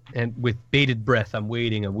waiting. And with bated breath, I'm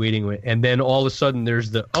waiting. And then all of a sudden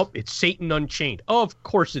there's it's Satan Unchained. Oh, of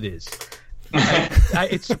course it is.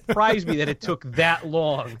 It surprised me that it took that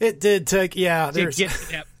long. It did take, to get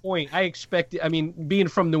to that point. I expected, being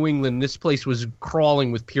from New England, this place was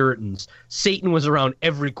crawling with Puritans. Satan was around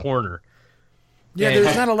every corner. Yeah,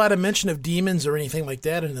 there's not a lot of mention of demons or anything like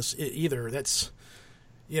that in this either. That's,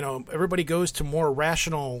 everybody goes to more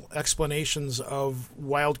rational explanations of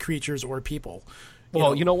wild creatures or people.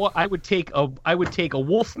 Well, you know what? I would take a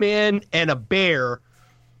wolf man and a bear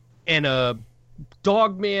and a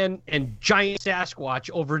dog man and giant Sasquatch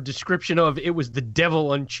over a description of it was the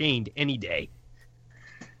devil unchained any day.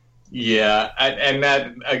 Yeah, and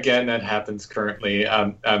that happens currently.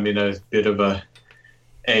 I'm in a bit of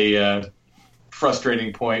a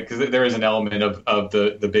frustrating point because there is an element of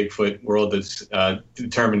the Bigfoot world that's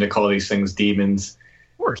determined to call these things demons.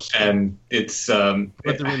 Of course. And it's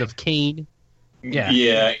Brethren of Cain. Yeah,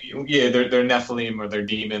 they're Nephilim or they're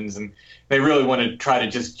demons, and they really want to try to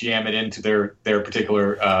just jam it into their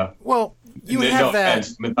particular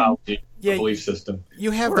mythology, belief system. You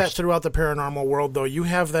have that throughout the paranormal world, though. You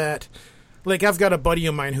have that, like I've got a buddy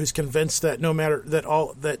of mine who's convinced that no matter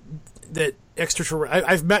that extraterrestrial.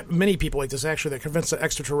 I've met many people like this actually that are convinced that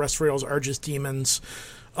extraterrestrials are just demons.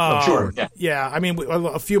 Sure. Yeah.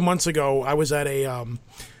 A few months ago, I was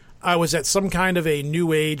at some kind of a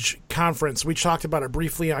New Age conference. We talked about it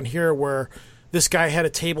briefly on here where this guy had a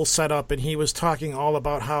table set up and he was talking all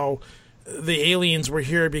about how the aliens were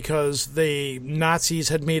here because the Nazis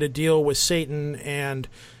had made a deal with Satan and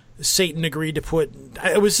Satan agreed to put...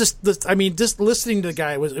 It was just listening to the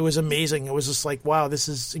guy, it was amazing. It was just like, wow, this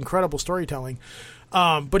is incredible storytelling.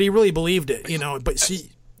 But he really believed it, But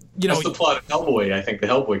see... That's the plot of Hellboy, I think, the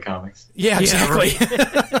Hellboy comics. Yeah, exactly.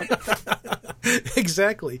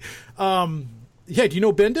 Exactly. Do you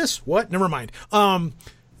know Bendis? What? Never mind.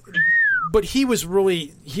 But he was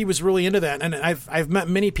really into that, and I've met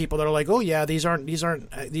many people that are like, oh yeah, these aren't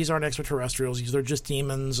extraterrestrials. They're just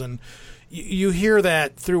demons, and you hear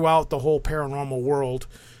that throughout the whole paranormal world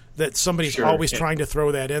that somebody's always trying to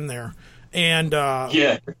throw that in there. And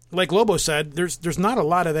like Lobo said, there's not a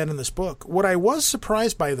lot of that in this book. What I was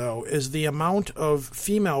surprised by, though, is the amount of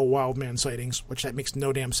female wild man sightings, which that makes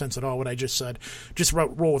no damn sense at all, what I just said. Just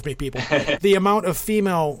roll with me, people. The amount of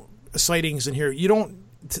female sightings in here, you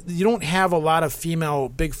don't have a lot of female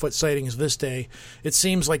Bigfoot sightings this day. It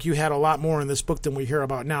seems like you had a lot more in this book than we hear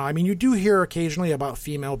about now. I mean, you do hear occasionally about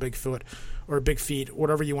female Bigfoot or Big Feet,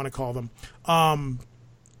 whatever you want to call them.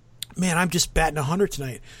 Man, I'm just batting 100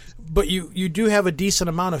 tonight. But you do have a decent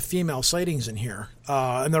amount of female sightings in here.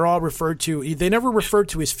 And they're all referred to... They never referred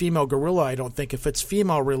to as female gorilla, I don't think. If it's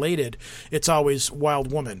female related, it's always wild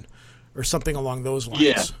woman or something along those lines.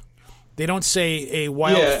 Yeah. They don't say a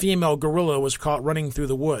wild female gorilla was caught running through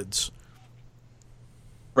the woods.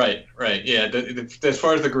 Right. Yeah. As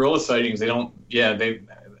far as the gorilla sightings, they don't... Yeah,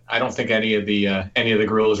 I don't think any of the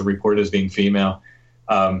gorillas are reported as being female.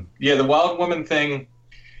 The wild woman thing...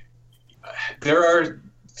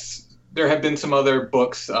 There have been some other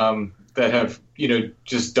books that have,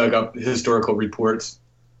 just dug up historical reports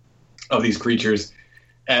of these creatures.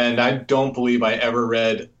 And I don't believe I ever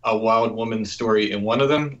read a wild woman story in one of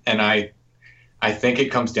them. And I think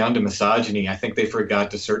it comes down to misogyny. I think they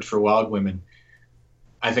forgot to search for wild women.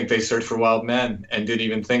 I think they searched for wild men and didn't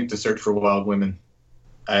even think to search for wild women.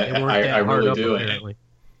 I really do. Apparently.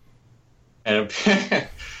 And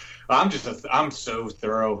I'm so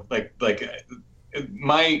thorough.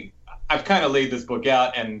 I've kind of laid this book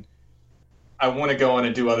out, and I want to go on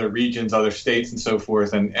and do other regions, other states, and so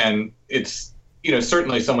forth. And it's,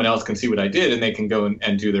 certainly someone else can see what I did, and they can go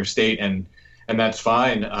and do their state, and that's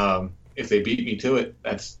fine. If they beat me to it,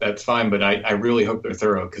 that's fine. But I really hope they're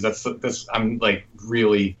thorough, because that's I'm like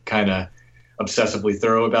really kind of obsessively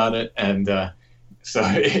thorough about it. And so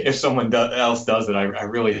if someone else does it, I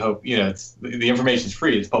really hope, it's the information's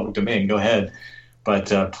free. It's public domain. Go ahead.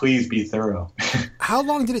 But please be thorough. How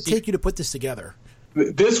long did it take you to put this together?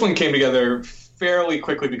 This one came together fairly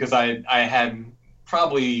quickly because I'd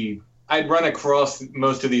run across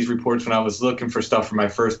most of these reports when I was looking for stuff for my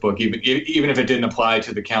first book. Even if it didn't apply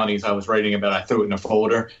to the counties I was writing about, I threw it in a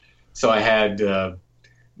folder. So I had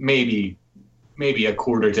maybe a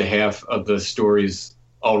quarter to half of the stories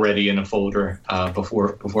already in a folder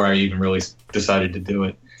before I even really decided to do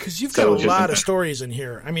it. Because you've got a lot of stories in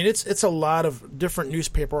here. I mean, it's a lot of different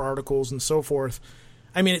newspaper articles and so forth.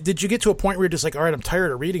 I mean, did you get to a point where you're just like, all right, I'm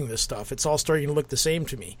tired of reading this stuff. It's all starting to look the same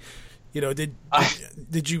to me.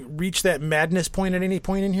 Did you reach that madness point at any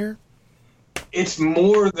point in here? It's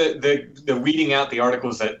more the weeding out the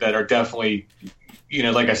articles that are definitely,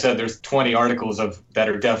 like I said, there's 20 articles that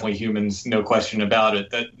are definitely humans, no question about it,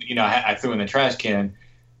 that, I threw in the trash can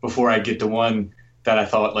before I get to one that I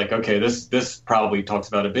thought, like, okay, this probably talks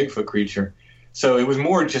about a Bigfoot creature. So it was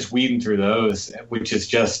more just weeding through those, which is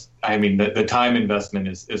just, I mean, the time investment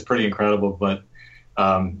is pretty incredible. But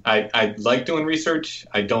I like doing research.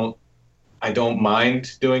 I don't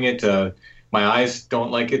mind doing it. My eyes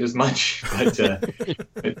don't like it as much, but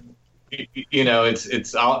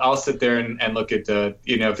I'll sit there and look at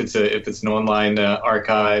if it's an online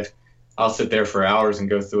archive, I'll sit there for hours and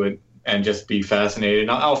go through it and just be fascinated.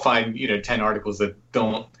 And I'll find 10 articles that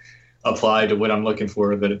don't apply to what I'm looking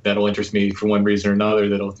for, that'll interest me for one reason or another.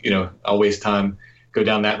 That'll I'll waste time, go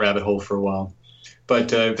down that rabbit hole for a while.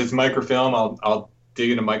 But if it's microfilm, I'll dig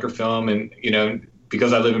into microfilm, and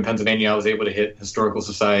because I live in Pennsylvania, I was able to hit historical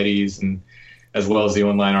societies and as well as the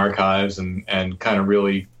online archives and kind of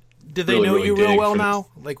really. Do they know you real well now?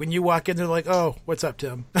 Like when you walk in, they're like, "Oh, what's up,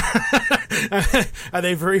 Tim?" Are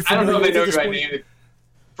they very familiar? I don't know if they know you by name.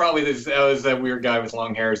 Probably that was that weird guy with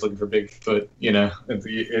long hair looking for Bigfoot.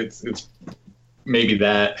 It's maybe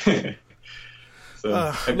that. So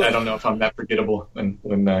I don't know if I'm that forgettable when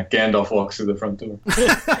Gandalf walks through the front door.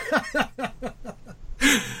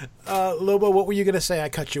 Lobo, what were you going to say? I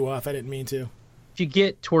cut you off. I didn't mean to. If you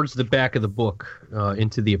get towards the back of the book,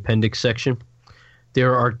 into the appendix section,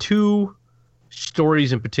 there are two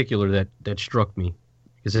stories in particular that struck me.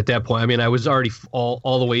 Because at that point, I mean, I was already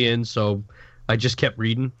all the way in, so I just kept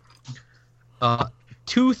reading.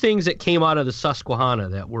 Two things that came out of the Susquehanna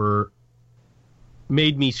that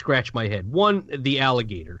made me scratch my head. One, the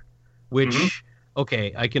alligator, which,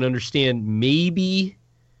 okay, I can understand maybe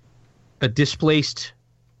a displaced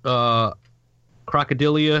crocodilia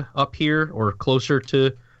up here or closer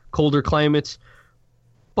to colder climates.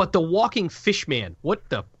 But the walking fishman, what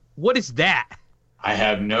is that? I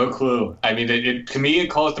have no clue. I mean, to me, it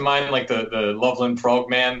calls to mind like the Loveland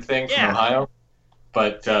Frogman thing from Ohio.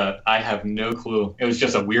 But I have no clue. It was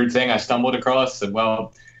just a weird thing I stumbled across. And,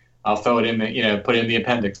 well, I'll throw it in, put it in the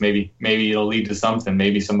appendix. Maybe it'll lead to something.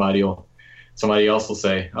 Maybe somebody else will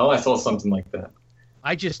say, "Oh, I saw something like that."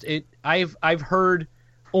 I've heard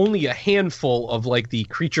only a handful of like the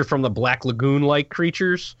creature from the Black Lagoon like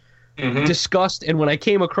creatures discussed, and when I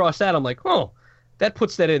came across that, I'm like, oh, that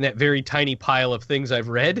puts that in that very tiny pile of things I've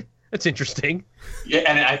read. That's interesting. Yeah,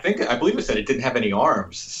 and I believe it said it didn't have any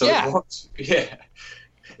arms. So it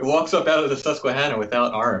walks up out of the Susquehanna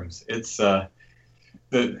without arms. It's the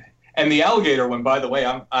alligator one. By the way,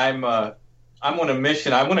 I'm on a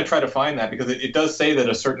mission. I want to try to find that because it does say that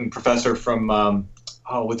a certain professor from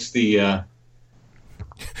what's the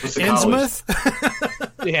Innsmouth?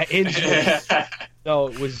 Yeah, Innsmouth. No,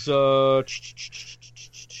 it was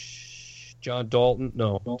John Dalton.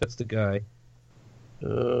 No, that's the guy.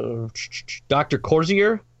 Dr.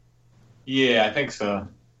 Corsier? Yeah, I think so.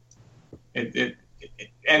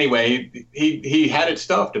 Anyway, he had it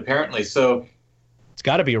stuffed apparently. So it's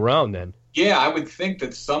got to be around then. Yeah, I would think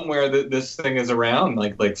that somewhere that this thing is around,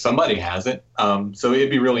 like somebody has it. So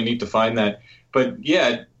it'd be really neat to find that. But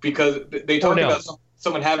yeah, because they talked about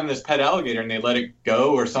someone having this pet alligator and they let it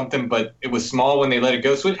go or something, but it was small when they let it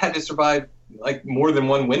go, so it had to survive like more than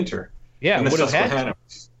one winter. Yeah, it would have had.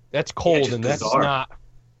 That's cold, and that's bizarre. Not.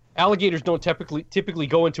 Alligators don't typically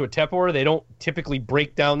go into a tepor. They don't typically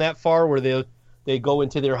break down that far where they go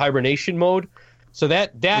into their hibernation mode. So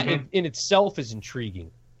that in itself is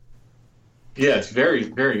intriguing. Yeah, it's very,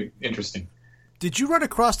 very interesting. Did you run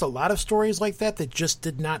across a lot of stories like that just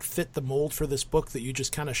did not fit the mold for this book that you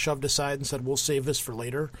just kind of shoved aside and said, we'll save this for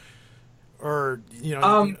later? Or,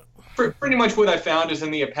 Pretty much what I found is in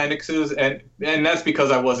the appendixes, and that's because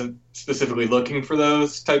I wasn't specifically looking for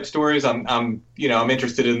those type stories. I'm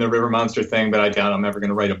interested in the River Monster thing, but I doubt I'm ever going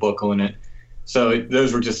to write a book on it. So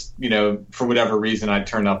those were just, for whatever reason, I'd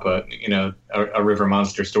turn up a River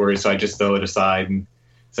Monster story, so I just throw it aside and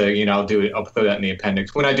say, I'll do it. I'll throw that in the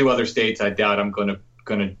appendix. When I do other states, I doubt I'm going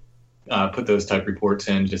to put those type reports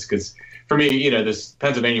in, just because for me, this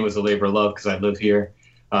Pennsylvania was a labor of love because I live here.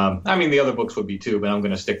 The other books would be too, but I'm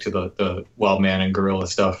going to stick to the wild man and gorilla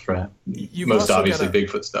stuff. You've most also obviously got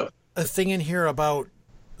Bigfoot stuff. A thing in here about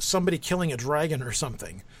somebody killing a dragon or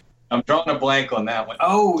something. I'm drawing a blank on that one.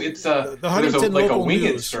 Oh, it's the Huntington Local winged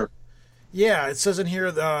News. serpent. Yeah, it says in here,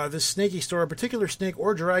 this snaky story, a particular snake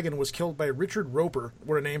or dragon was killed by Richard Roper.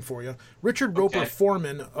 What a name for you. Richard Roper,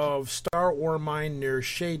 foreman of Star Ore Mine near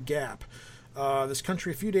Shade Gap. This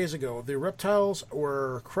country a few days ago. The reptiles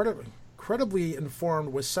were credibly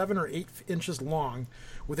informed was 7 or 8 inches long,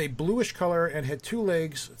 with a bluish color, and had 2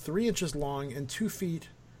 legs, 3 inches long, and 2 feet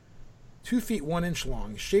 1 inch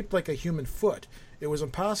long, shaped like a human foot. It was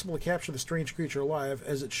impossible to capture the strange creature alive,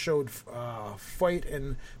 as it showed fight,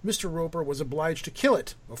 and Mr. Roper was obliged to kill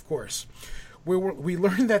it, of course. We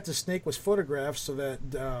learned that the snake was photographed so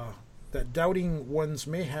that doubting ones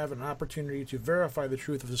may have an opportunity to verify the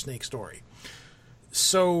truth of the snake story.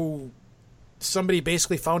 So somebody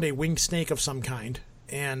basically found a winged snake of some kind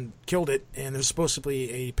and killed it, and there's supposed to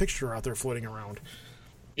be a picture out there floating around.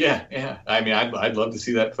 Yeah. I'd love to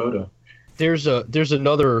see that photo. There's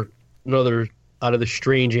another out of the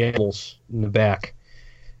strange animals in the back,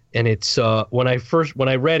 and it's when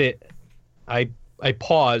I read it, I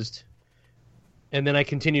paused, and then I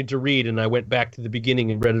continued to read, and I went back to the beginning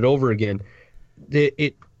and read it over again.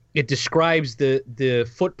 It describes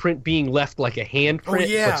the footprint being left like a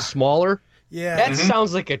handprint, but smaller. Yeah, that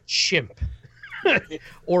sounds like a chimp,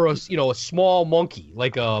 or a small monkey,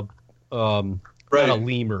 like not a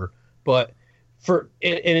lemur, but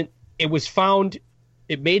it was found.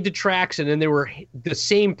 It made the tracks, and then there were the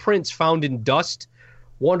same prints found in dust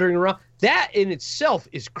wandering around. That in itself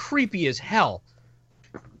is creepy as hell.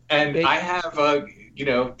 And I have,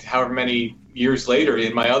 however many years later,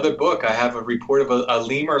 in my other book, I have a report of a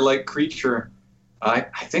lemur-like creature. I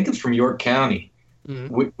think it's from York County,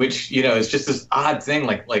 which is just this odd thing.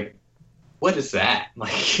 Like what is that?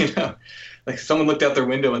 Like someone looked out their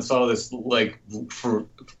window and saw this. For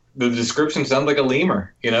the description sounds like a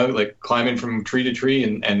lemur. Like climbing from tree to tree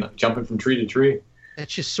and jumping from tree to tree.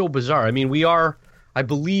 That's just so bizarre. I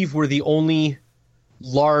believe we're the only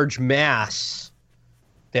large mass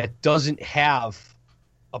that doesn't have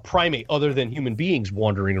a primate other than human beings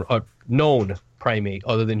wandering, a known primate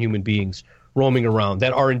other than human beings roaming around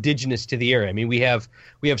that are indigenous to the area. We have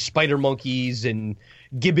spider monkeys and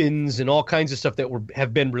gibbons and all kinds of stuff that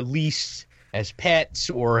have been released as pets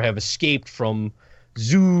or have escaped from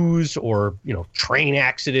zoos or train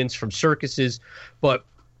accidents from circuses, but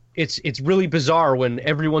it's really bizarre when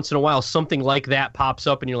every once in a while something like that pops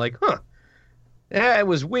up and you're like, that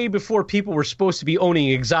was way before people were supposed to be owning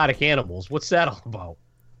exotic animals. What's that all about?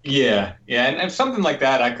 Yeah, and something like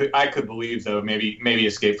that I could believe, though, maybe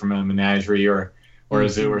escape from a menagerie or a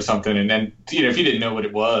zoo or something. And then if you didn't know what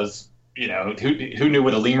it was, who knew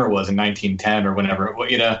what a lemur was in 1910 or whenever,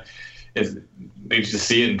 they just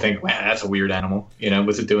see it and think, man, that's a weird animal.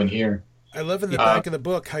 What's it doing here? I love in the back of the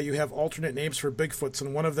book how you have alternate names for Bigfoots,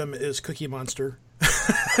 and one of them is Cookie Monster.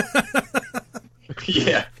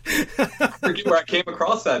 Yeah. I forget where I came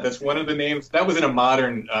across that. That's one of the names. That was in a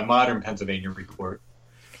modern Pennsylvania report.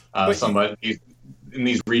 Somebody in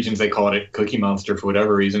these regions, they called it Cookie Monster for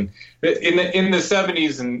whatever reason. In the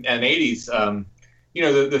 70s and 80s,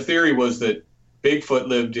 the theory was that Bigfoot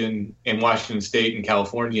lived in Washington State and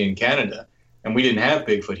California and Canada, and we didn't have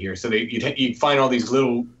Bigfoot here. So you'd find all these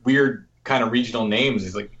little weird kind of regional names.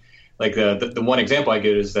 It's like the one example I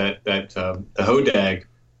get is that the Hodag.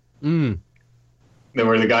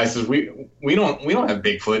 Where the guy says we don't have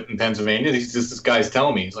Bigfoot in Pennsylvania. This guy's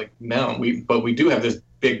telling me. He's like, no, but we do have this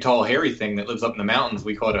big tall hairy thing that lives up in the mountains.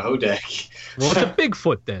 We call it a Hodag. Well, it's a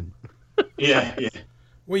Bigfoot then. Yeah.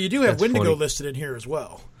 Well, you do have Wendigo listed in here as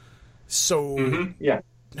well. So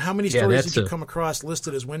how many stories did you come across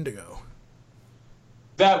listed as Wendigo?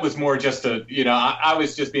 That was more just I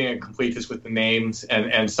was just being a completist with the names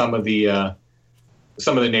and some of the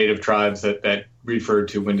native tribes that referred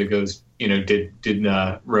to Wendigos, did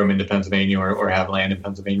roam into Pennsylvania or have land in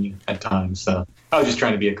Pennsylvania at times. So I was just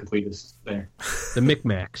trying to be a completist there. The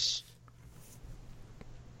Micmacs.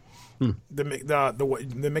 The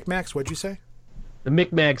Micmacs, what'd you say? The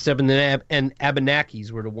Micmacs and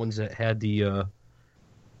Abenakis were the ones that had the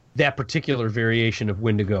that particular variation of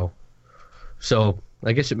Wendigo. So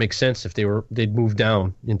I guess it makes sense if they'd moved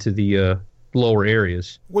down into the lower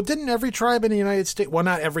areas. Well, didn't every tribe in the United States? Well,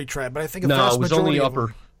 not every tribe, but I think a No, vast it was majority only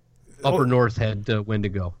of upper north had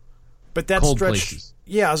Wendigo. But that cold stretch, places.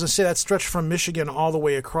 yeah, I was gonna say that stretch from Michigan all the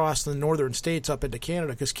way across the northern states up into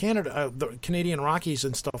Canada, because Canada, the Canadian Rockies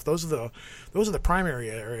and stuff, those are the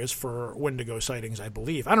primary areas for Wendigo sightings, I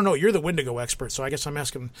believe. I don't know. You're the Wendigo expert, so I guess I'm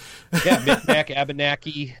asking. Yeah, Micmac,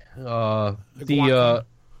 Abenaki, what?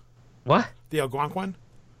 The Algonquin.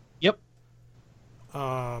 Yep. What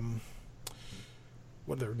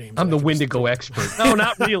are their names? I'm the Wendigo expert. No,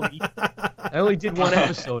 not really. I only did one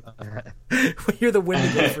episode on that. You're the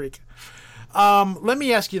Wendigo freak. Let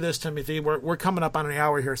me ask you this, Timothy. We're coming up on an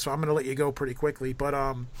hour here, so I'm going to let you go pretty quickly. But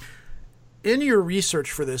in your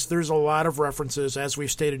research for this, there's a lot of references, as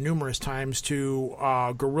we've stated numerous times,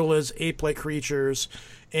 to gorillas, ape-like creatures,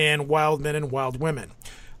 and wild men and wild women.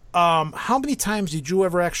 How many times did you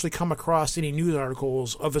ever actually come across any news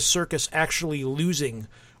articles of a circus actually losing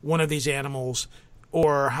one of these animals?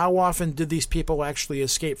 Or how often did these people actually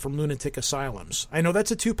escape from lunatic asylums? I know that's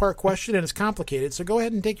a two-part question and it's complicated, so go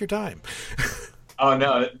ahead and take your time. Oh,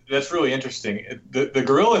 no, that's really interesting. The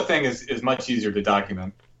gorilla thing is much easier to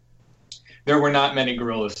document. There were not many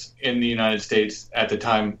gorillas in the United States at the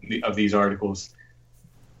time of these articles.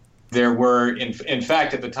 There were, in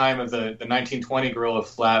fact, at the time of the 1920 gorilla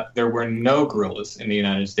flap, there were no gorillas in the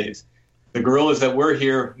United States. The gorillas that were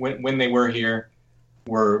here, when they were here,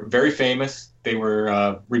 were very famous. They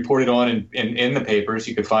were reported on in the papers.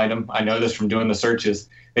 You could find them. I know this from doing the searches.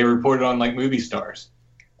 They were reported on like movie stars.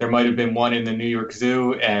 There might have been one in the New York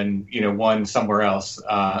Zoo and one somewhere else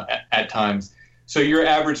at times. So your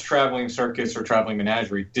average traveling circus or traveling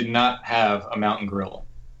menagerie did not have a mountain gorilla.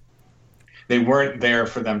 They weren't there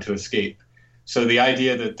for them to escape. So the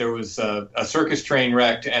idea that there was a circus train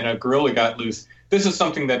wrecked and a gorilla got loose, this is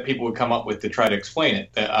something that people would come up with to try to explain it.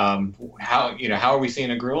 How are we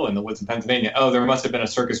seeing a gorilla in the woods in Pennsylvania? Oh, there must have been a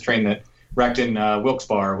circus train that wrecked in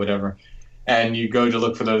Wilkes-Barre or whatever. And you go to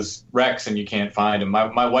look for those wrecks and you can't find them.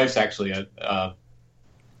 My wife's actually a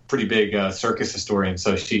pretty big circus historian,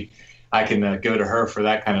 so I can go to her for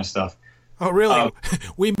that kind of stuff. Oh, really?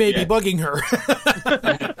 We may be bugging her.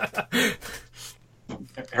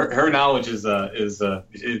 Her knowledge is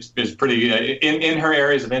pretty in her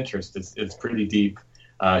areas of interest. It's pretty deep.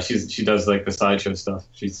 She does like the sideshow stuff.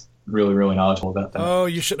 She's really, really knowledgeable about that. Oh,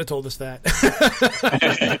 you shouldn't have told us that.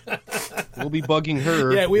 We'll be bugging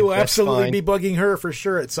her. Yeah, we will absolutely be bugging her for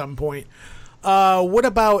sure at some point. What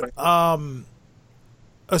about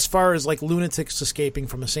as far as like lunatics escaping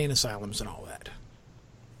from insane asylums and all that?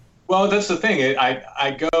 Well, that's the thing.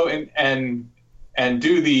 I go and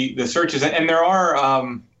do the searches, and there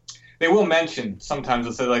are they will mention sometimes.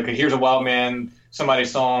 They'll say like, here's a wild man, somebody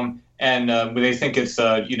saw him, and they think it's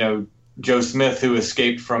Joe Smith who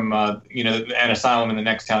escaped from an asylum in the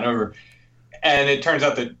next town over, and it turns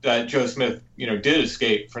out that Joe Smith did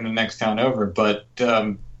escape from the next town over, but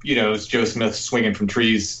it's Joe Smith swinging from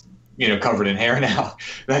trees covered in hair now.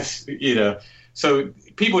 That's so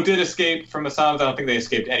people did escape from asylums. I don't think they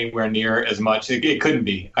escaped anywhere near as much. It couldn't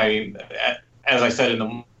be. I mean, as I said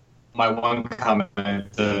in my one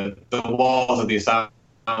comment, the walls of the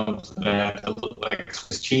asylums had to look like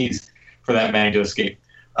Swiss cheese for that man to escape.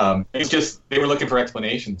 It's just they were looking for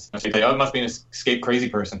explanations. They say, oh, it must be an escaped crazy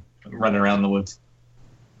person running around in the woods.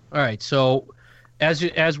 All right, so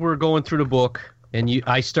as we're going through the book, and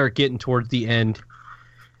I start getting towards the end,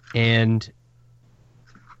 and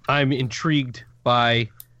I'm intrigued by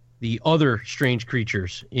the other strange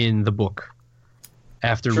creatures in the book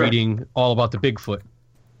after reading all about the Bigfoot.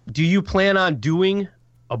 Do you plan on doing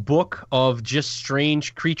a book of just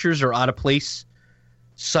strange creatures or out-of-place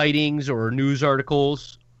sightings or news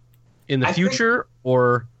articles in the future?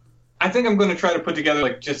 Or I think I'm going to try to put together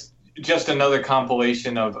like just another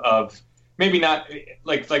compilation of maybe not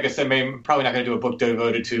like I said, probably not going to do a book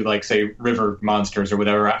devoted to like say river monsters or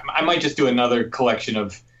whatever. I might just do another collection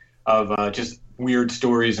of just weird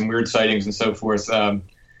stories and weird sightings and so forth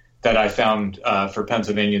that I found for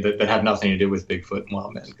Pennsylvania that have nothing to do with Bigfoot and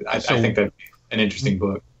wild men. I think that's an interesting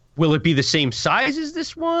book. Will it be the same size as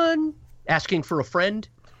this one? Asking for a friend?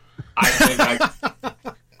 I think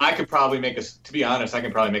I could probably to be honest, I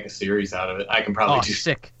can probably make a series out of it. I can probably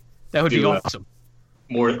sick. That would be awesome.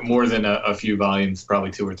 More than a few volumes,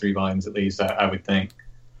 probably 2 or 3 volumes at least, I would think.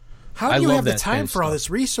 How do you have the time for all this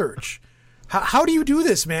research? How do you do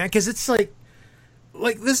this, man? Because it's like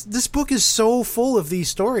this book is so full of these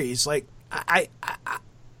stories. Like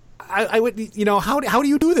I would, how do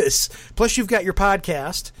you do this? Plus, you've got your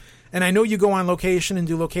podcast, and I know you go on location and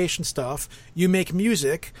do location stuff. You make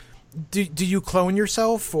music. Do you clone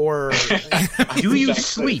yourself, or do you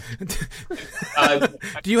sleep?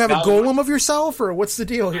 Do you have a golem of yourself, or what's the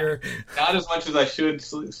deal here? Not as much as I should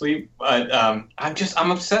sleep, but I'm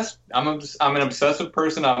obsessed. I'm an obsessive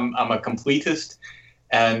person. I'm a completist,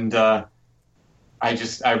 and I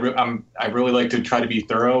really like to try to be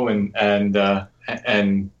thorough, and I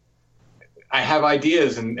have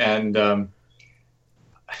ideas, and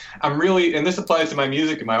I'm really, and this applies to my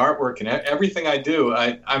music and my artwork and everything I do.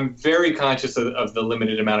 I'm very conscious of the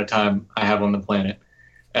limited amount of time I have on the planet,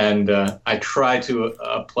 and I try to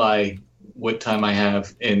apply what time I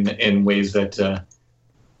have in ways that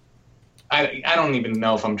I don't even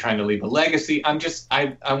know if I'm trying to leave a legacy.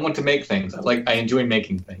 I want to make things. I enjoy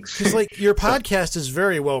making things. It's like your podcast is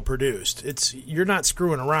very well produced. You're not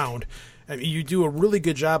screwing around. I mean, you do a really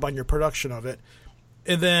good job on your production of it.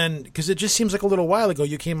 And then, because it just seems like a little while ago,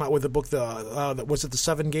 you came out with a book. Was it The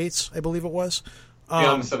Seven Gates? I believe it was.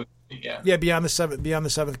 Beyond the Seventh Gate, yeah. Yeah, Beyond the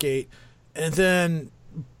Seventh Gate. And then,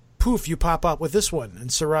 poof, you pop up with this one, and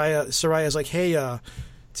Soraya's like, "Hey,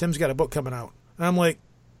 Tim's got a book coming out," and I'm like,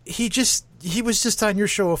 he was just on your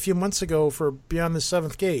show a few months ago for Beyond the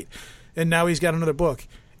Seventh Gate, and now he's got another book.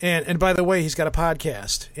 And by the way, he's got a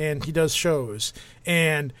podcast and he does shows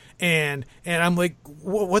and I'm like,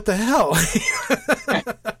 what the hell?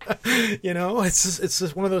 It's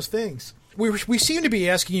just one of those things. We seem to be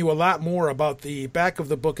asking you a lot more about the back of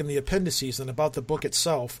the book and the appendices than about the book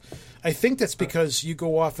itself. I think that's because you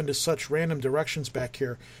go off into such random directions back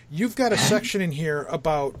here. You've got a section in here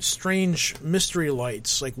about strange mystery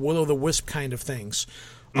lights, like will-o'-the-wisp kind of things.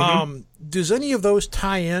 Mm-hmm. Does any of those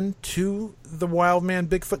tie in to the Wildman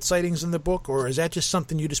Bigfoot sightings in the book, or is that just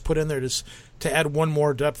something you just put in there to add one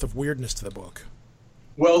more depth of weirdness to the book?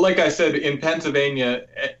 Well, like I said, in Pennsylvania,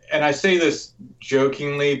 and I say this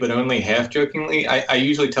jokingly, but only half jokingly, I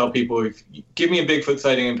usually tell people, give me a Bigfoot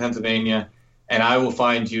sighting in Pennsylvania, and I will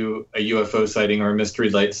find you a UFO sighting or a mystery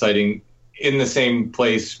light sighting in the same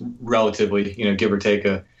place, relatively, give or take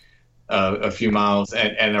a few miles,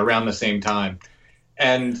 and around the same time.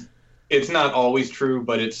 And it's not always true,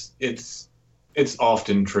 but it's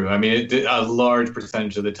often true. I mean, a large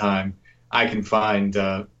percentage of the time, I can find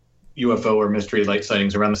UFO or mystery light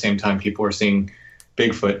sightings around the same time people are seeing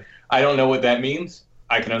Bigfoot. I don't know what that means.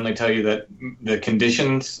 I can only tell you that the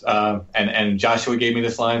conditions, and Joshua gave me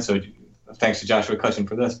this line, so thanks to Joshua Cutchin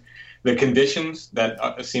for this. The conditions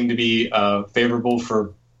that seem to be favorable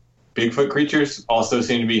for Bigfoot creatures also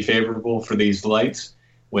seem to be favorable for these lights,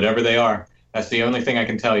 whatever they are. That's the only thing I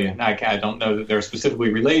can tell you. I don't know that they're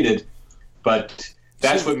specifically related, but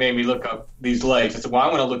that's what made me look up these lights. I said, well, I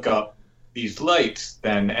want to look up these lights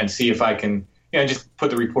then and see if I can, just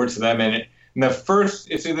put the reports of them in it. And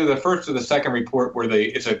it's either the first or the second report where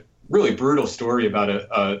it's a really brutal story about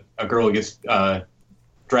a girl who gets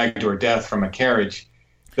dragged to her death from a carriage.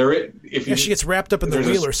 She gets wrapped up in the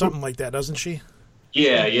wheel or something like that, doesn't she?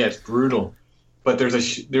 Yeah, it's brutal. But there's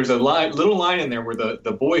a little line in there where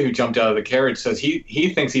the boy who jumped out of the carriage says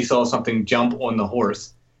he thinks he saw something jump on the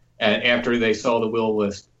horse after they saw the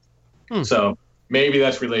will-o'-wisp. So maybe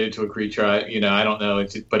that's related to a creature. I don't know.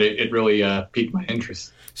 But it really piqued my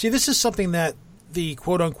interest. See, this is something that the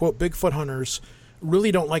quote-unquote Bigfoot hunters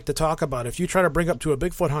really don't like to talk about. If you try to bring up to a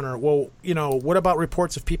Bigfoot hunter, well, what about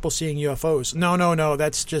reports of people seeing UFOs? No,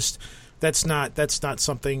 that's not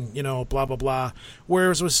something, blah, blah, blah.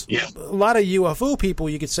 Whereas with a lot of UFO people,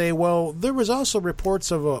 you could say, well, there was also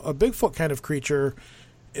reports of a Bigfoot kind of creature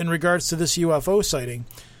in regards to this UFO sighting.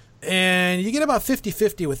 And you get about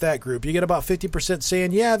 50-50 with that group. You get about 50%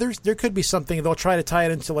 saying, yeah, there could be something. They'll try to tie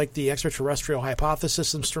it into like the extraterrestrial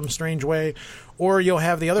hypothesis in some strange way. Or you'll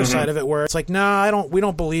have the other side of it where it's like, nah, we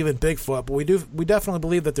don't believe in Bigfoot, but we definitely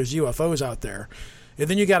believe that there's UFOs out there. And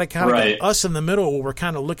then you got to kind of get us in the middle where we're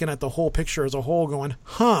kind of looking at the whole picture as a whole going,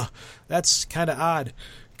 that's kind of odd.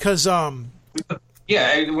 Because,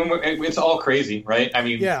 it's all crazy, right? I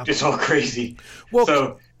mean, it's all crazy. Well,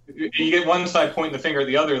 so you get one side pointing the finger at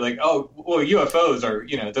the other like, oh, well, UFOs are,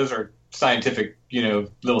 those are scientific,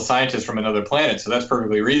 little scientists from another planet. So that's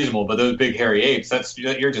perfectly reasonable. But those big hairy apes,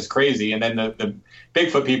 you're just crazy. And then the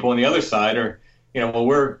Bigfoot people on the other side are, well,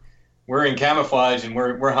 we're in camouflage and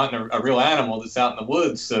we're hunting a real animal that's out in the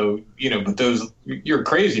woods. So, but you're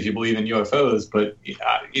crazy if you believe in UFOs. But,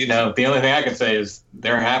 the only thing I can say is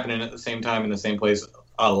they're happening at the same time in the same place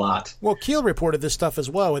a lot. Well, Keel reported this stuff as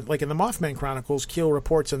well. Like in the Mothman Chronicles, Keel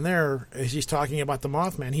reports in there, as he's talking about the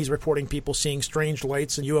Mothman, he's reporting people seeing strange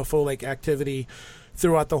lights and UFO-like activity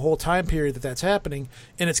throughout the whole time period that's happening.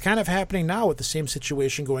 And it's kind of happening now with the same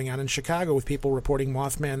situation going on in Chicago with people reporting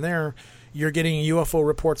Mothman there. You're getting UFO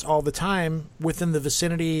reports all the time within the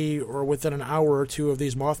vicinity or within an hour or two of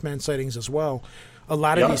these Mothman sightings as well. A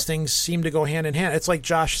lot of these things seem to go hand in hand. It's like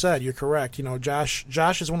Josh said. You're correct. You know, Josh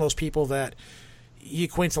is one of those people that he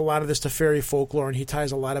acquaints a lot of this to fairy folklore, and he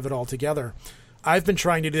ties a lot of it all together. I've been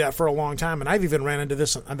trying to do that for a long time, and I've even ran into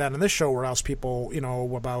that on this show where I ask people, you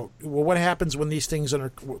know, about, well, what happens when these things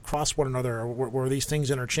cross one another, or where these things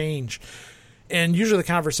interchange. And usually the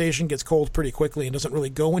conversation gets cold pretty quickly and doesn't really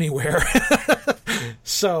go anywhere.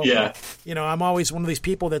 So, you know, I'm always one of these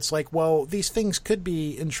people that's like, well, these things could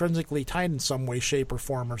be intrinsically tied in some way, shape, or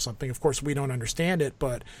form or something. Of course, we don't understand it,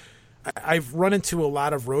 but I've run into a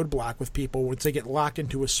lot of roadblock with people once they get locked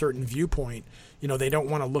into a certain viewpoint. You know, they don't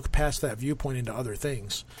want to look past that viewpoint into other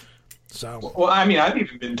things. So, well, I mean, I've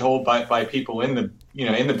even been told by people in the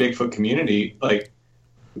Bigfoot community, like,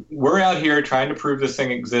 we're out here trying to prove this thing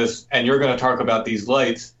exists, and you're going to talk about these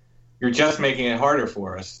lights. You're just making it harder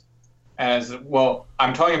for us. As well,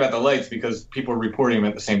 I'm talking about the lights because people are reporting them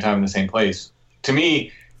at the same time in the same place. To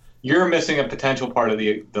me, you're missing a potential part of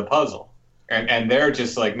the puzzle. And they're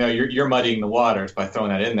just like, no, you're muddying the waters by throwing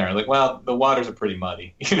that in there. Like, well, the waters are pretty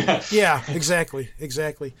muddy. Yeah, exactly.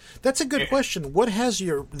 That's a good question. What has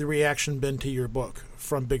the reaction been to your book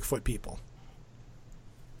from Bigfoot people?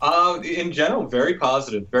 In general, very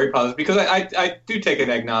positive, because I do take an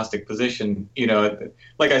agnostic position. You know,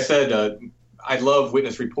 like I said, I love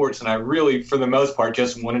witness reports, and I really, for the most part,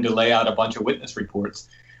 just wanted to lay out a bunch of witness reports.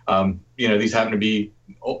 You know, these happen to be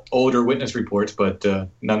older witness reports, but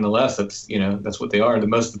nonetheless, that's what they are.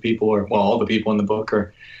 Most of the people all the people in the book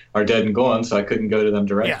are dead and gone, so I couldn't go to them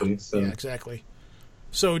directly. Yeah, exactly.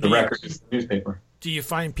 So the record is the newspaper. Do you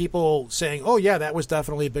find people saying, "Oh yeah, that was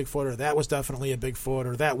definitely a Bigfoot," or "That was definitely a Bigfoot,"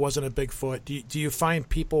 or "That wasn't a Bigfoot"? Do you find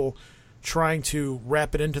people trying to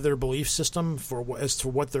wrap it into their belief system as to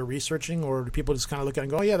what they're researching, or do people just kind of look at it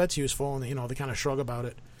and go, "Oh yeah, that's useful," and they kind of shrug about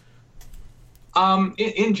it?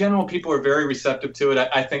 In general, people are very receptive to it.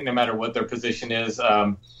 I think no matter what their position is,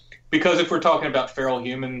 because if we're talking about feral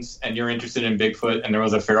humans and you're interested in Bigfoot and there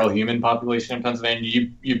was a feral human population in Pennsylvania,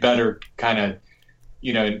 you better kind of,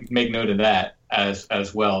 make note of that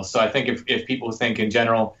as well. So I think if people think in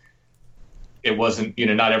general it wasn't,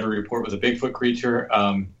 not every report was a Bigfoot creature,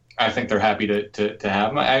 I think they're happy to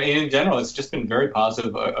have them. I mean, in general, it's just been very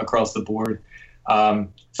positive across the board.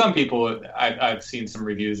 Some people, I've seen some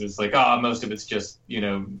reviews, it's like, most of it's just,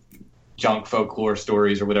 junk folklore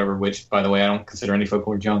stories or whatever, which, by the way, I don't consider any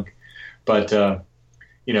folklore junk. But,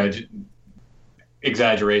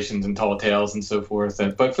 exaggerations and tall tales and so forth.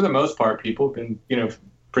 But for the most part, people have been,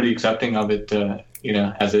 pretty accepting of it,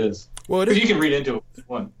 as is. Well, because you can read into it.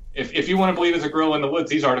 One. If you want to believe it's a gorilla in the woods,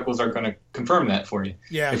 these articles are going to confirm that for you.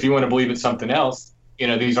 Yeah. If you want to believe it's something else,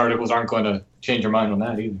 these articles aren't going to change your mind on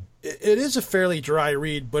that either. It is a fairly dry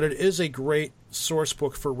read, but it is a great source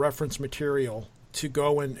book for reference material to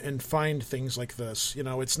go and find things like this.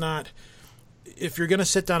 It's not... If you're going to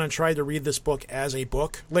sit down and try to read this book as a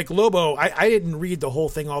book, like Lobo, I didn't read the whole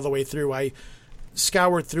thing all the way through. I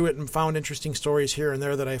scoured through it and found interesting stories here and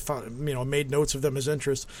there that I found, made notes of them as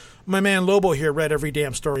interest. My man Lobo here read every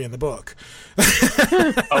damn story in the book.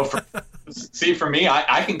 For me,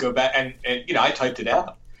 I can go back and I typed it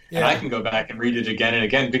out. Yeah. And I can go back and read it again and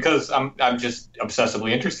again because I'm just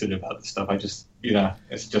obsessively interested about this stuff. I just,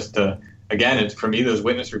 it's just, again, it's, for me, those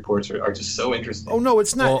witness reports are just so interesting. Oh, no,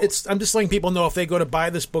 it's not. Well, I'm just letting people know if they go to buy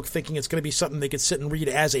this book thinking it's going to be something they could sit and read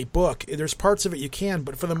as a book. There's parts of it you can,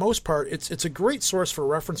 but for the most part, it's a great source for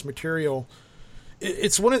reference material.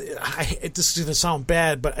 It's one of, this is going to sound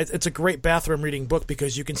bad, but it's a great bathroom reading book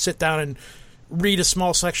because you can sit down and read a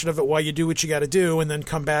small section of it while you do what you got to do and then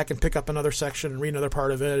come back and pick up another section and read another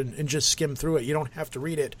part of it and just skim through it. You don't have to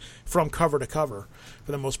read it from cover to cover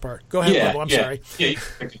for the most part. Go ahead, Lobo. I'm sorry. Yeah,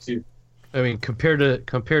 you too. I mean, compared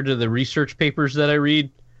to the research papers that I read,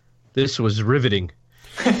 this was riveting.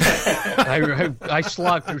 I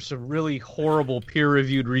slogged through some really horrible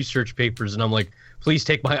peer-reviewed research papers, and I'm like, please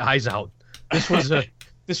take my eyes out. This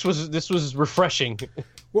was refreshing.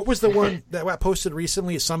 What was the one that got posted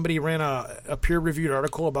recently? Somebody ran a peer-reviewed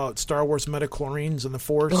article about Star Wars metachlorines and the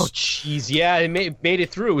Force. Oh, jeez, yeah, it made it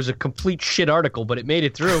through. It was a complete shit article, but it made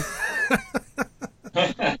it through.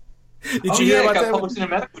 Did you hear about that? Published in a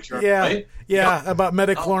medical journal, right? Yeah, about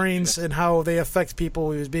metachlorines and how they affect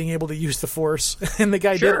people who's being able to use the Force, and the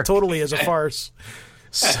guy did it totally as a farce.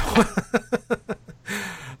 So,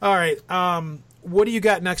 all right, what do you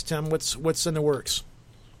got next, Tim? What's in the works?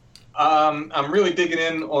 I'm really digging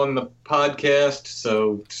in on the podcast,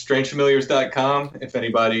 so strangefamiliars.com, if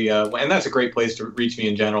anybody, and that's a great place to reach me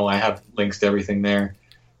in general. I have links to everything there.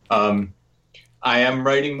 I am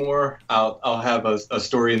writing more. I'll have a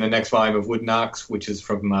story in the next volume of Wood Knocks, which is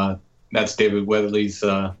from, that's David Weatherly's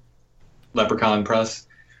Leprechaun Press.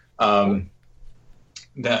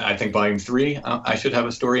 That I think volume 3, I should have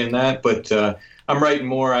a story in that, but I'm writing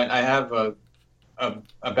more. I have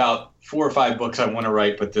about 4 or 5 books I want to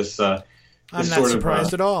write, but this I'm not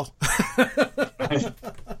surprised at all.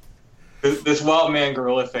 This Wild Man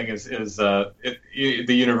Gorilla thing the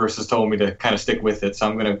universe has told me to kind of stick with it, so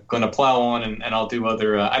I'm gonna plow on and I'll do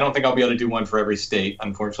other. I don't think I'll be able to do one for every state,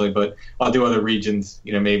 unfortunately, but I'll do other regions.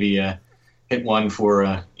 Maybe hit one for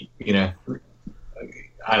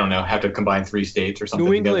I don't know, have to combine 3 states or something.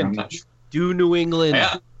 New England. Together. I'm not sure. Do New England.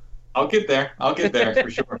 Yeah. I'll get there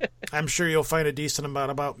for sure. I'm sure you'll find a decent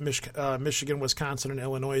amount about Michigan, Wisconsin, and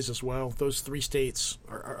Illinois as well. Those 3 states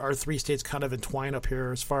are 3 states kind of entwined up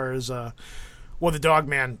here as far as, the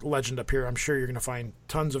Dogman legend up here. I'm sure you're going to find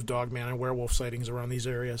tons of Dogman and werewolf sightings around these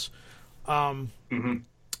areas.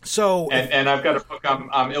 So, and I've got a book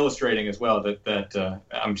I'm illustrating as well that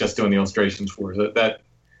I'm just doing the illustrations for. That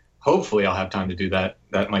hopefully I'll have time to do that.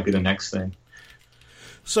 That might be the next thing.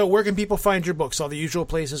 So where can people find your books? All the usual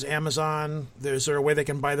places, Amazon. Is there a way they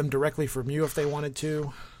can buy them directly from you if they wanted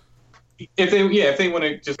to? If they want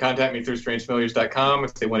to just contact me through strangefamiliars.com.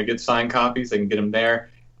 If they want to get signed copies, they can get them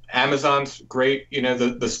there. Amazon's great.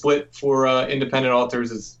 The split for independent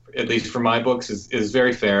authors is, at least for my books, is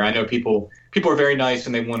very fair. I know people are very nice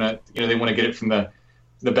and they want to get it from the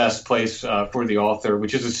best place for the author,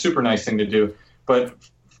 which is a super nice thing to do. But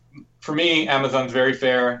for me, Amazon's very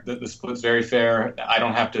fair. The split's very fair. I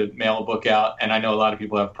don't have to mail a book out, and I know a lot of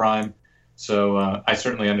people have Prime, so I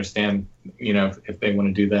certainly understand. If they want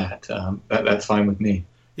to do that, that's fine with me.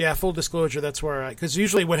 Yeah, full disclosure, that's where because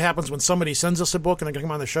usually what happens when somebody sends us a book and they're going to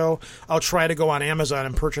come on the show, I'll try to go on Amazon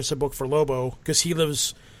and purchase a book for Lobo because he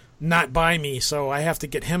lives not by me, so I have to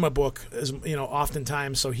get him a book,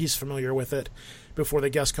 oftentimes, so he's familiar with it before the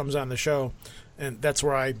guest comes on the show. And that's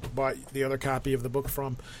where I bought the other copy of the book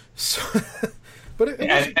from. So, but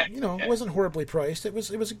it wasn't horribly priced. It was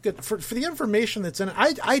a good for the information that's in it.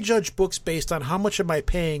 I judge books based on how much am I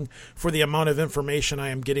paying for the amount of information I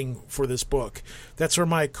am getting for this book. That's where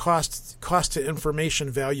my cost to information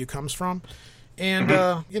value comes from. And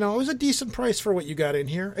it was a decent price for what you got in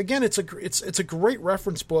here. Again, it's a great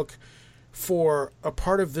reference book for a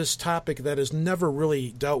part of this topic that is never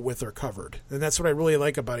really dealt with or covered. And that's what I really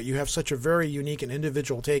like about it. You have such a very unique and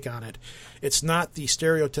individual take on it. It's not the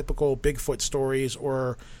stereotypical Bigfoot stories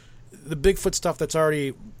or the Bigfoot stuff that's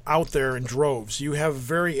already out there in droves. You have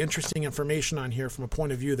very interesting information on here from a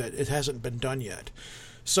point of view that it hasn't been done yet.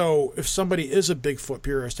 So if somebody is a Bigfoot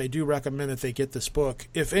purist, I do recommend that they get this book,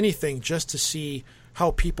 if anything, just to see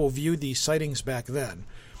how people viewed these sightings back then.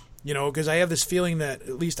 Because I have this feeling that,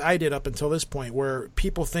 at least I did up until this point, where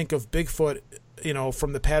people think of Bigfoot,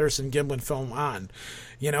 from the Patterson-Gimlin film on,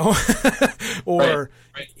 or,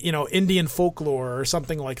 right. Indian folklore or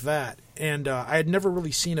something like that. And I had never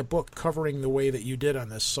really seen a book covering the way that you did on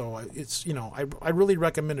this. So it's, I really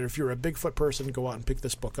recommend it. If you're a Bigfoot person, go out and pick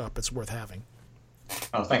this book up. It's worth having.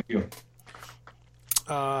 Oh, thank you.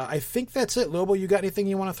 I think that's it. Lobo, you got anything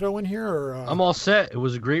you want to throw in here? Or I'm all set. It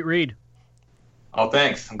was a great read. Oh,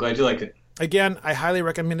 thanks. I'm glad you liked it. Again, I highly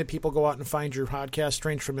recommend that people go out and find your podcast,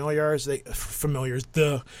 Strange Familiars.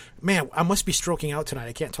 Man, I must be stroking out tonight.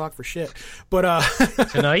 I can't talk for shit. But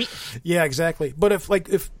tonight? Yeah, exactly. But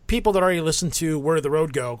if people that already listen to Where Did the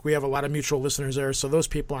Road Go, we have a lot of mutual listeners there, so those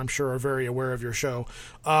people I'm sure are very aware of your show.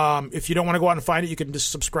 If you don't want to go out and find it, you can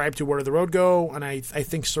just subscribe to Where Did the Road Go, and I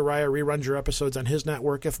think Soraya reruns your episodes on his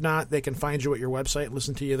network. If not, they can find you at your website and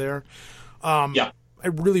listen to you there. Yeah. I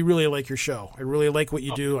really, really like your show. I really like what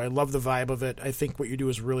you do. I love the vibe of it. I think what you do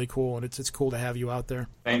is really cool, and it's cool to have you out there.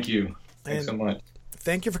 Thank you. Thanks so much.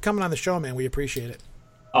 Thank you for coming on the show, man. We appreciate it.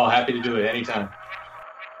 Oh, happy to do it anytime.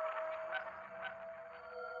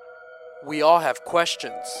 We all have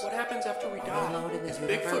questions. What happens after we die? Is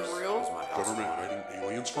Bigfoot real? Government hiding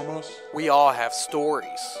aliens from us? We all have stories.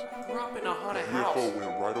 I grew up in a haunted UFO house.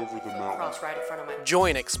 went right over the mountain. Crossed right in front of my...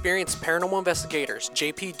 Join experienced paranormal investigators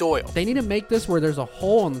JP Doyle, They need to make this where there's a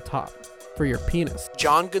hole on the top for your penis.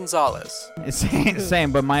 John Gonzalez, It's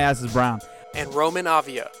same, but my ass is brown. and Roman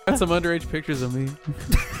Avia, Got some underage pictures of me.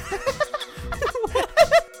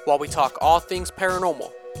 while we talk all things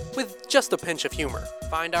paranormal with just a pinch of humor.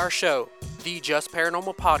 Find our show, The Just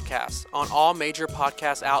Paranormal Podcast, on all major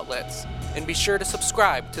podcast outlets, and be sure to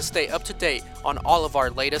subscribe to stay up to date on all of our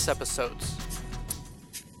latest episodes.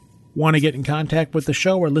 Want to get in contact with the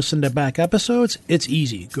show or listen to back episodes? It's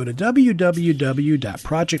easy. Go to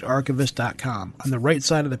www.projectarchivist.com. On the right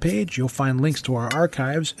side of the page, you'll find links to our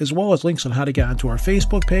archives, as well as links on how to get onto our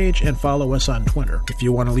Facebook page and follow us on Twitter. If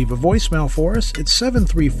you want to leave a voicemail for us, it's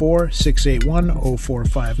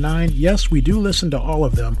 734-681-0459. Yes, we do listen to all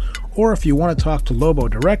of them. Or if you want to talk to Lobo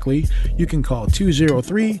directly, you can call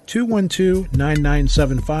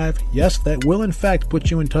 203-212-9975. Yes, that will in fact put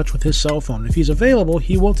you in touch with his cell phone. If he's available,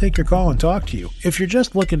 he will take your call and talk to you. If you're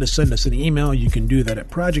just looking to send us an email, you can do that at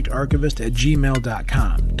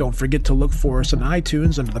projectarchivist@gmail.com. Don't forget to look for us on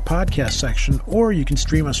iTunes under the podcast section, or you can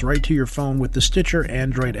stream us right to your phone with the Stitcher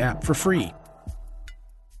Android app for free.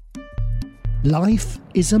 Life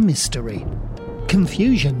is a mystery.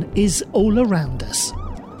 Confusion is all around us.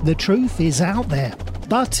 The truth is out there,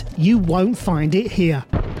 but you won't find it here.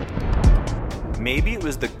 Maybe it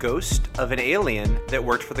was the ghost of an alien that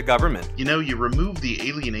worked for the government. You know, you remove the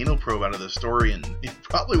alien anal probe out of the story, and it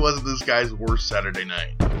probably wasn't this guy's worst Saturday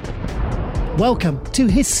night. Welcome to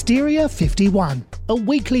Hysteria 51, a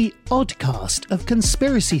weekly oddcast of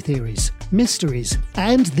conspiracy theories, mysteries,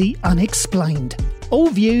 and the unexplained. All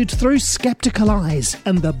viewed through skeptical eyes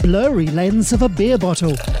and the blurry lens of a beer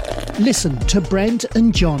bottle. Listen to Brent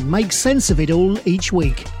and John make sense of it all each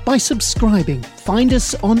week by subscribing. Find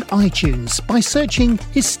us on iTunes by searching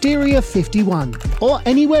Hysteria 51 or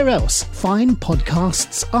anywhere else fine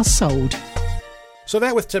podcasts are sold. So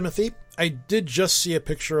that with Timothy, I did just see a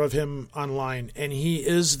picture of him online, and he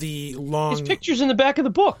is the long... His picture's in the back of the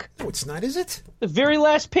book. No, it's not, is it? The very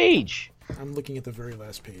last page. I'm looking at the very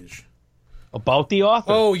last page. About the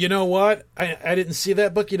author. Oh, you know what? I didn't see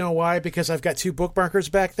that book. You know why? Because I've got two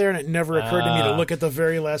bookmarkers back there, and it never occurred to me to look at the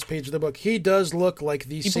very last page of the book. He does look like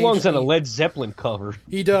the same... He belongs on a Led Zeppelin cover.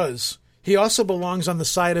 He does. He also belongs on the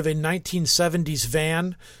side of a 1970s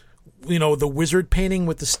van. You know, the wizard painting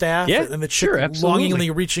with the staff, and the chick longingly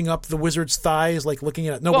reaching up the wizard's thighs, like looking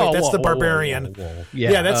at it. No, wait, that's the barbarian. Whoa.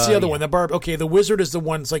 Yeah, that's the other one. Okay, the wizard is the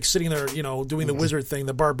one that's like sitting there, you know, doing the wizard thing.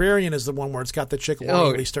 The barbarian is the one where it's got the chick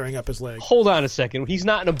longingly staring up his leg. Hold on a second. He's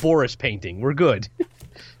not in a Boris painting. We're good.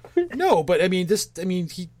 No, but I mean,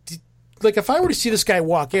 he like if I were to see this guy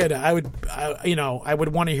walk in, I would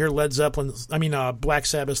want to hear Led Zeppelin. Black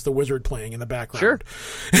Sabbath, the Wizard playing in the background. Sure.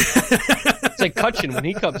 It's like Kutchin when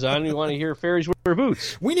he comes on. You want to hear Fairies Wear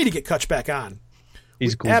Boots. We need to get Kutch back on.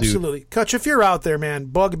 He's a cool absolutely. Dude. Kutch, if you're out there, man,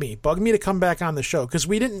 bug me to come back on the show because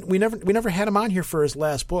we never had him on here for his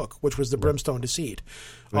last book, which was The Brimstone Deceit,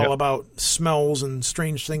 all about smells and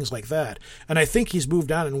strange things like that. And I think he's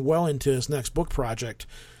moved on and well into his next book project,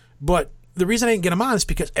 but. The reason I didn't get him on is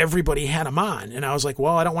because everybody had him on. And I was like,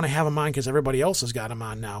 well, I don't want to have him on because everybody else has got him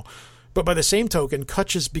on now. But by the same token,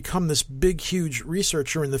 Kutch has become this big, huge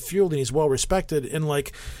researcher in the field, and he's well respected. And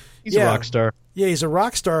like, he's a rock star. Yeah, he's a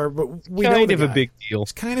rock star, but we know kind of a big deal.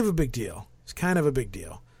 It's kind of a big deal.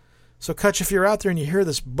 So Kutch, if you're out there and you hear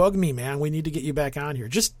this, bug me, man. We need to get you back on here.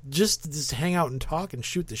 Just hang out and talk and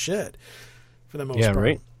shoot the shit for the most part. Yeah,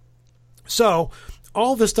 right. So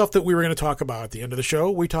all the stuff that we were going to talk about at the end of the show,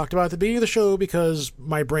 we talked about at the beginning of the show because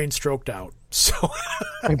my brain stroked out. So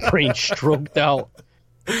my brain stroked out.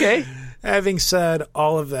 Okay. Having said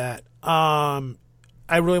all of that, I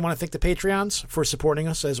really want to thank the Patreons for supporting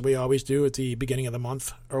us as we always do at the beginning of the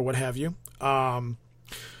month or what have you.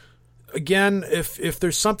 Again, if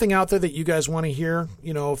there's something out there that you guys want to hear,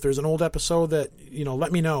 you know, if there's an old episode that, you know,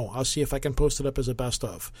 let me know. I'll see if I can post it up as a best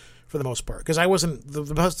of for the most part. Because I wasn't, the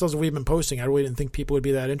best ofs we've been posting, I really didn't think people would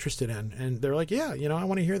be that interested in. And they're like, yeah, you know, I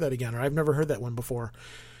want to hear that again, or I've never heard that one before.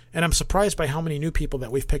 And I'm surprised by how many new people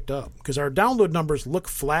that we've picked up. Because our download numbers look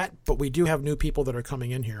flat, but we do have new people that are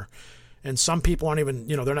coming in here. And some people aren't even,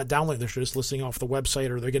 you know, they're not downloading, they're just listening off the website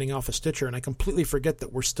or they're getting off of Stitcher. And I completely forget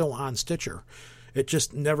that we're still on Stitcher. It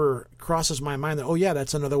just never crosses my mind that, oh, yeah,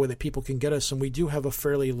 that's another way that people can get us. And we do have a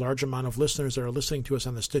fairly large amount of listeners that are listening to us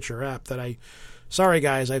on the Stitcher app that sorry,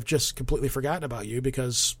 guys, I've just completely forgotten about you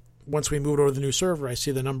because once we moved over to the new server, I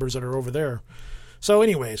see the numbers that are over there. So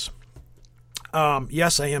anyways,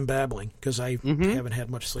 yes, I am babbling because I haven't had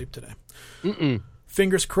much sleep today.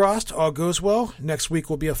 Fingers crossed, all goes well. Next week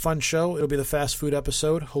will be a fun show. It'll be the fast food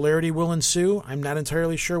episode. Hilarity will ensue. I'm not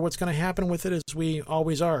entirely sure what's going to happen with it, as we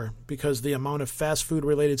always are, because the amount of fast food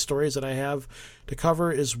related stories that I have to cover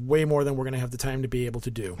is way more than we're going to have the time to be able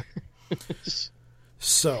to do.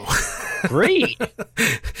 So great.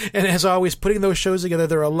 And as always, putting those shows together,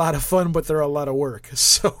 they're a lot of fun, but they're a lot of work.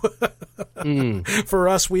 So for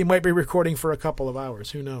us, we might be recording for a couple of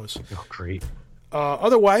hours. Who knows? Oh, great.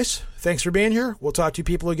 Otherwise, thanks for being here. We'll talk to you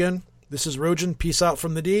people again. This is Rojan. Peace out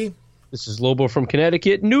from the D. This is Lobo from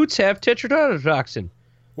Connecticut. Newts have tetrodotoxin.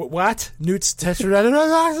 What? Newt's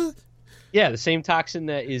tetrodotoxin? Yeah, the same toxin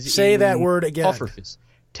that is Say in that word again. Pufferfish.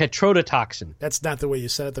 Tetrodotoxin. That's not the way you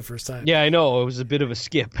said it the first time. Yeah, I know. It was a bit of a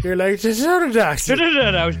skip. You're like,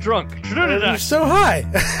 tetrodotoxin. I was drunk. You're so high.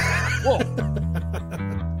 Whoa.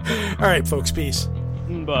 All right, folks. Peace.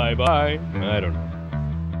 Bye-bye. I don't know.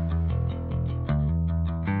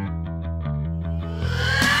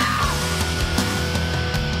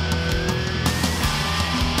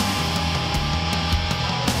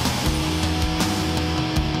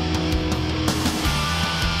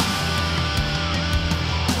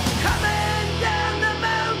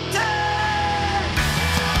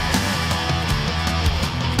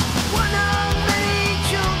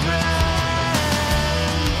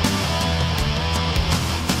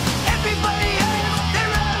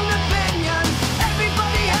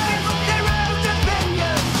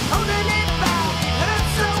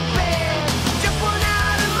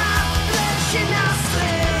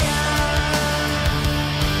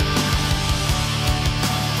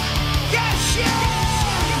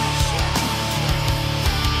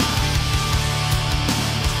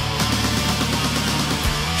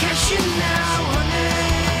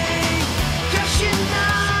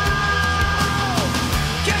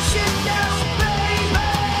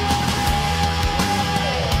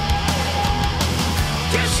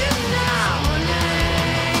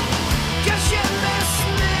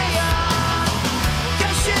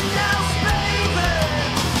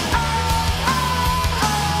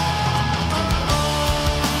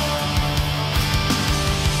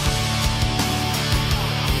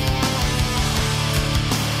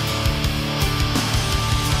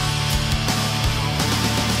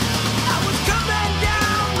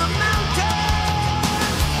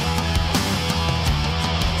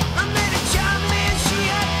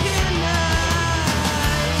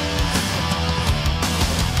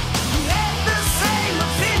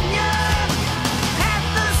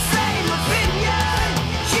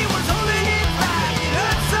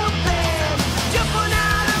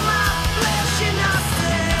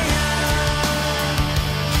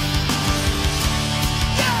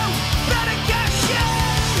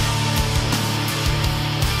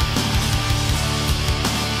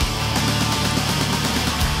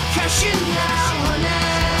 Cashing now on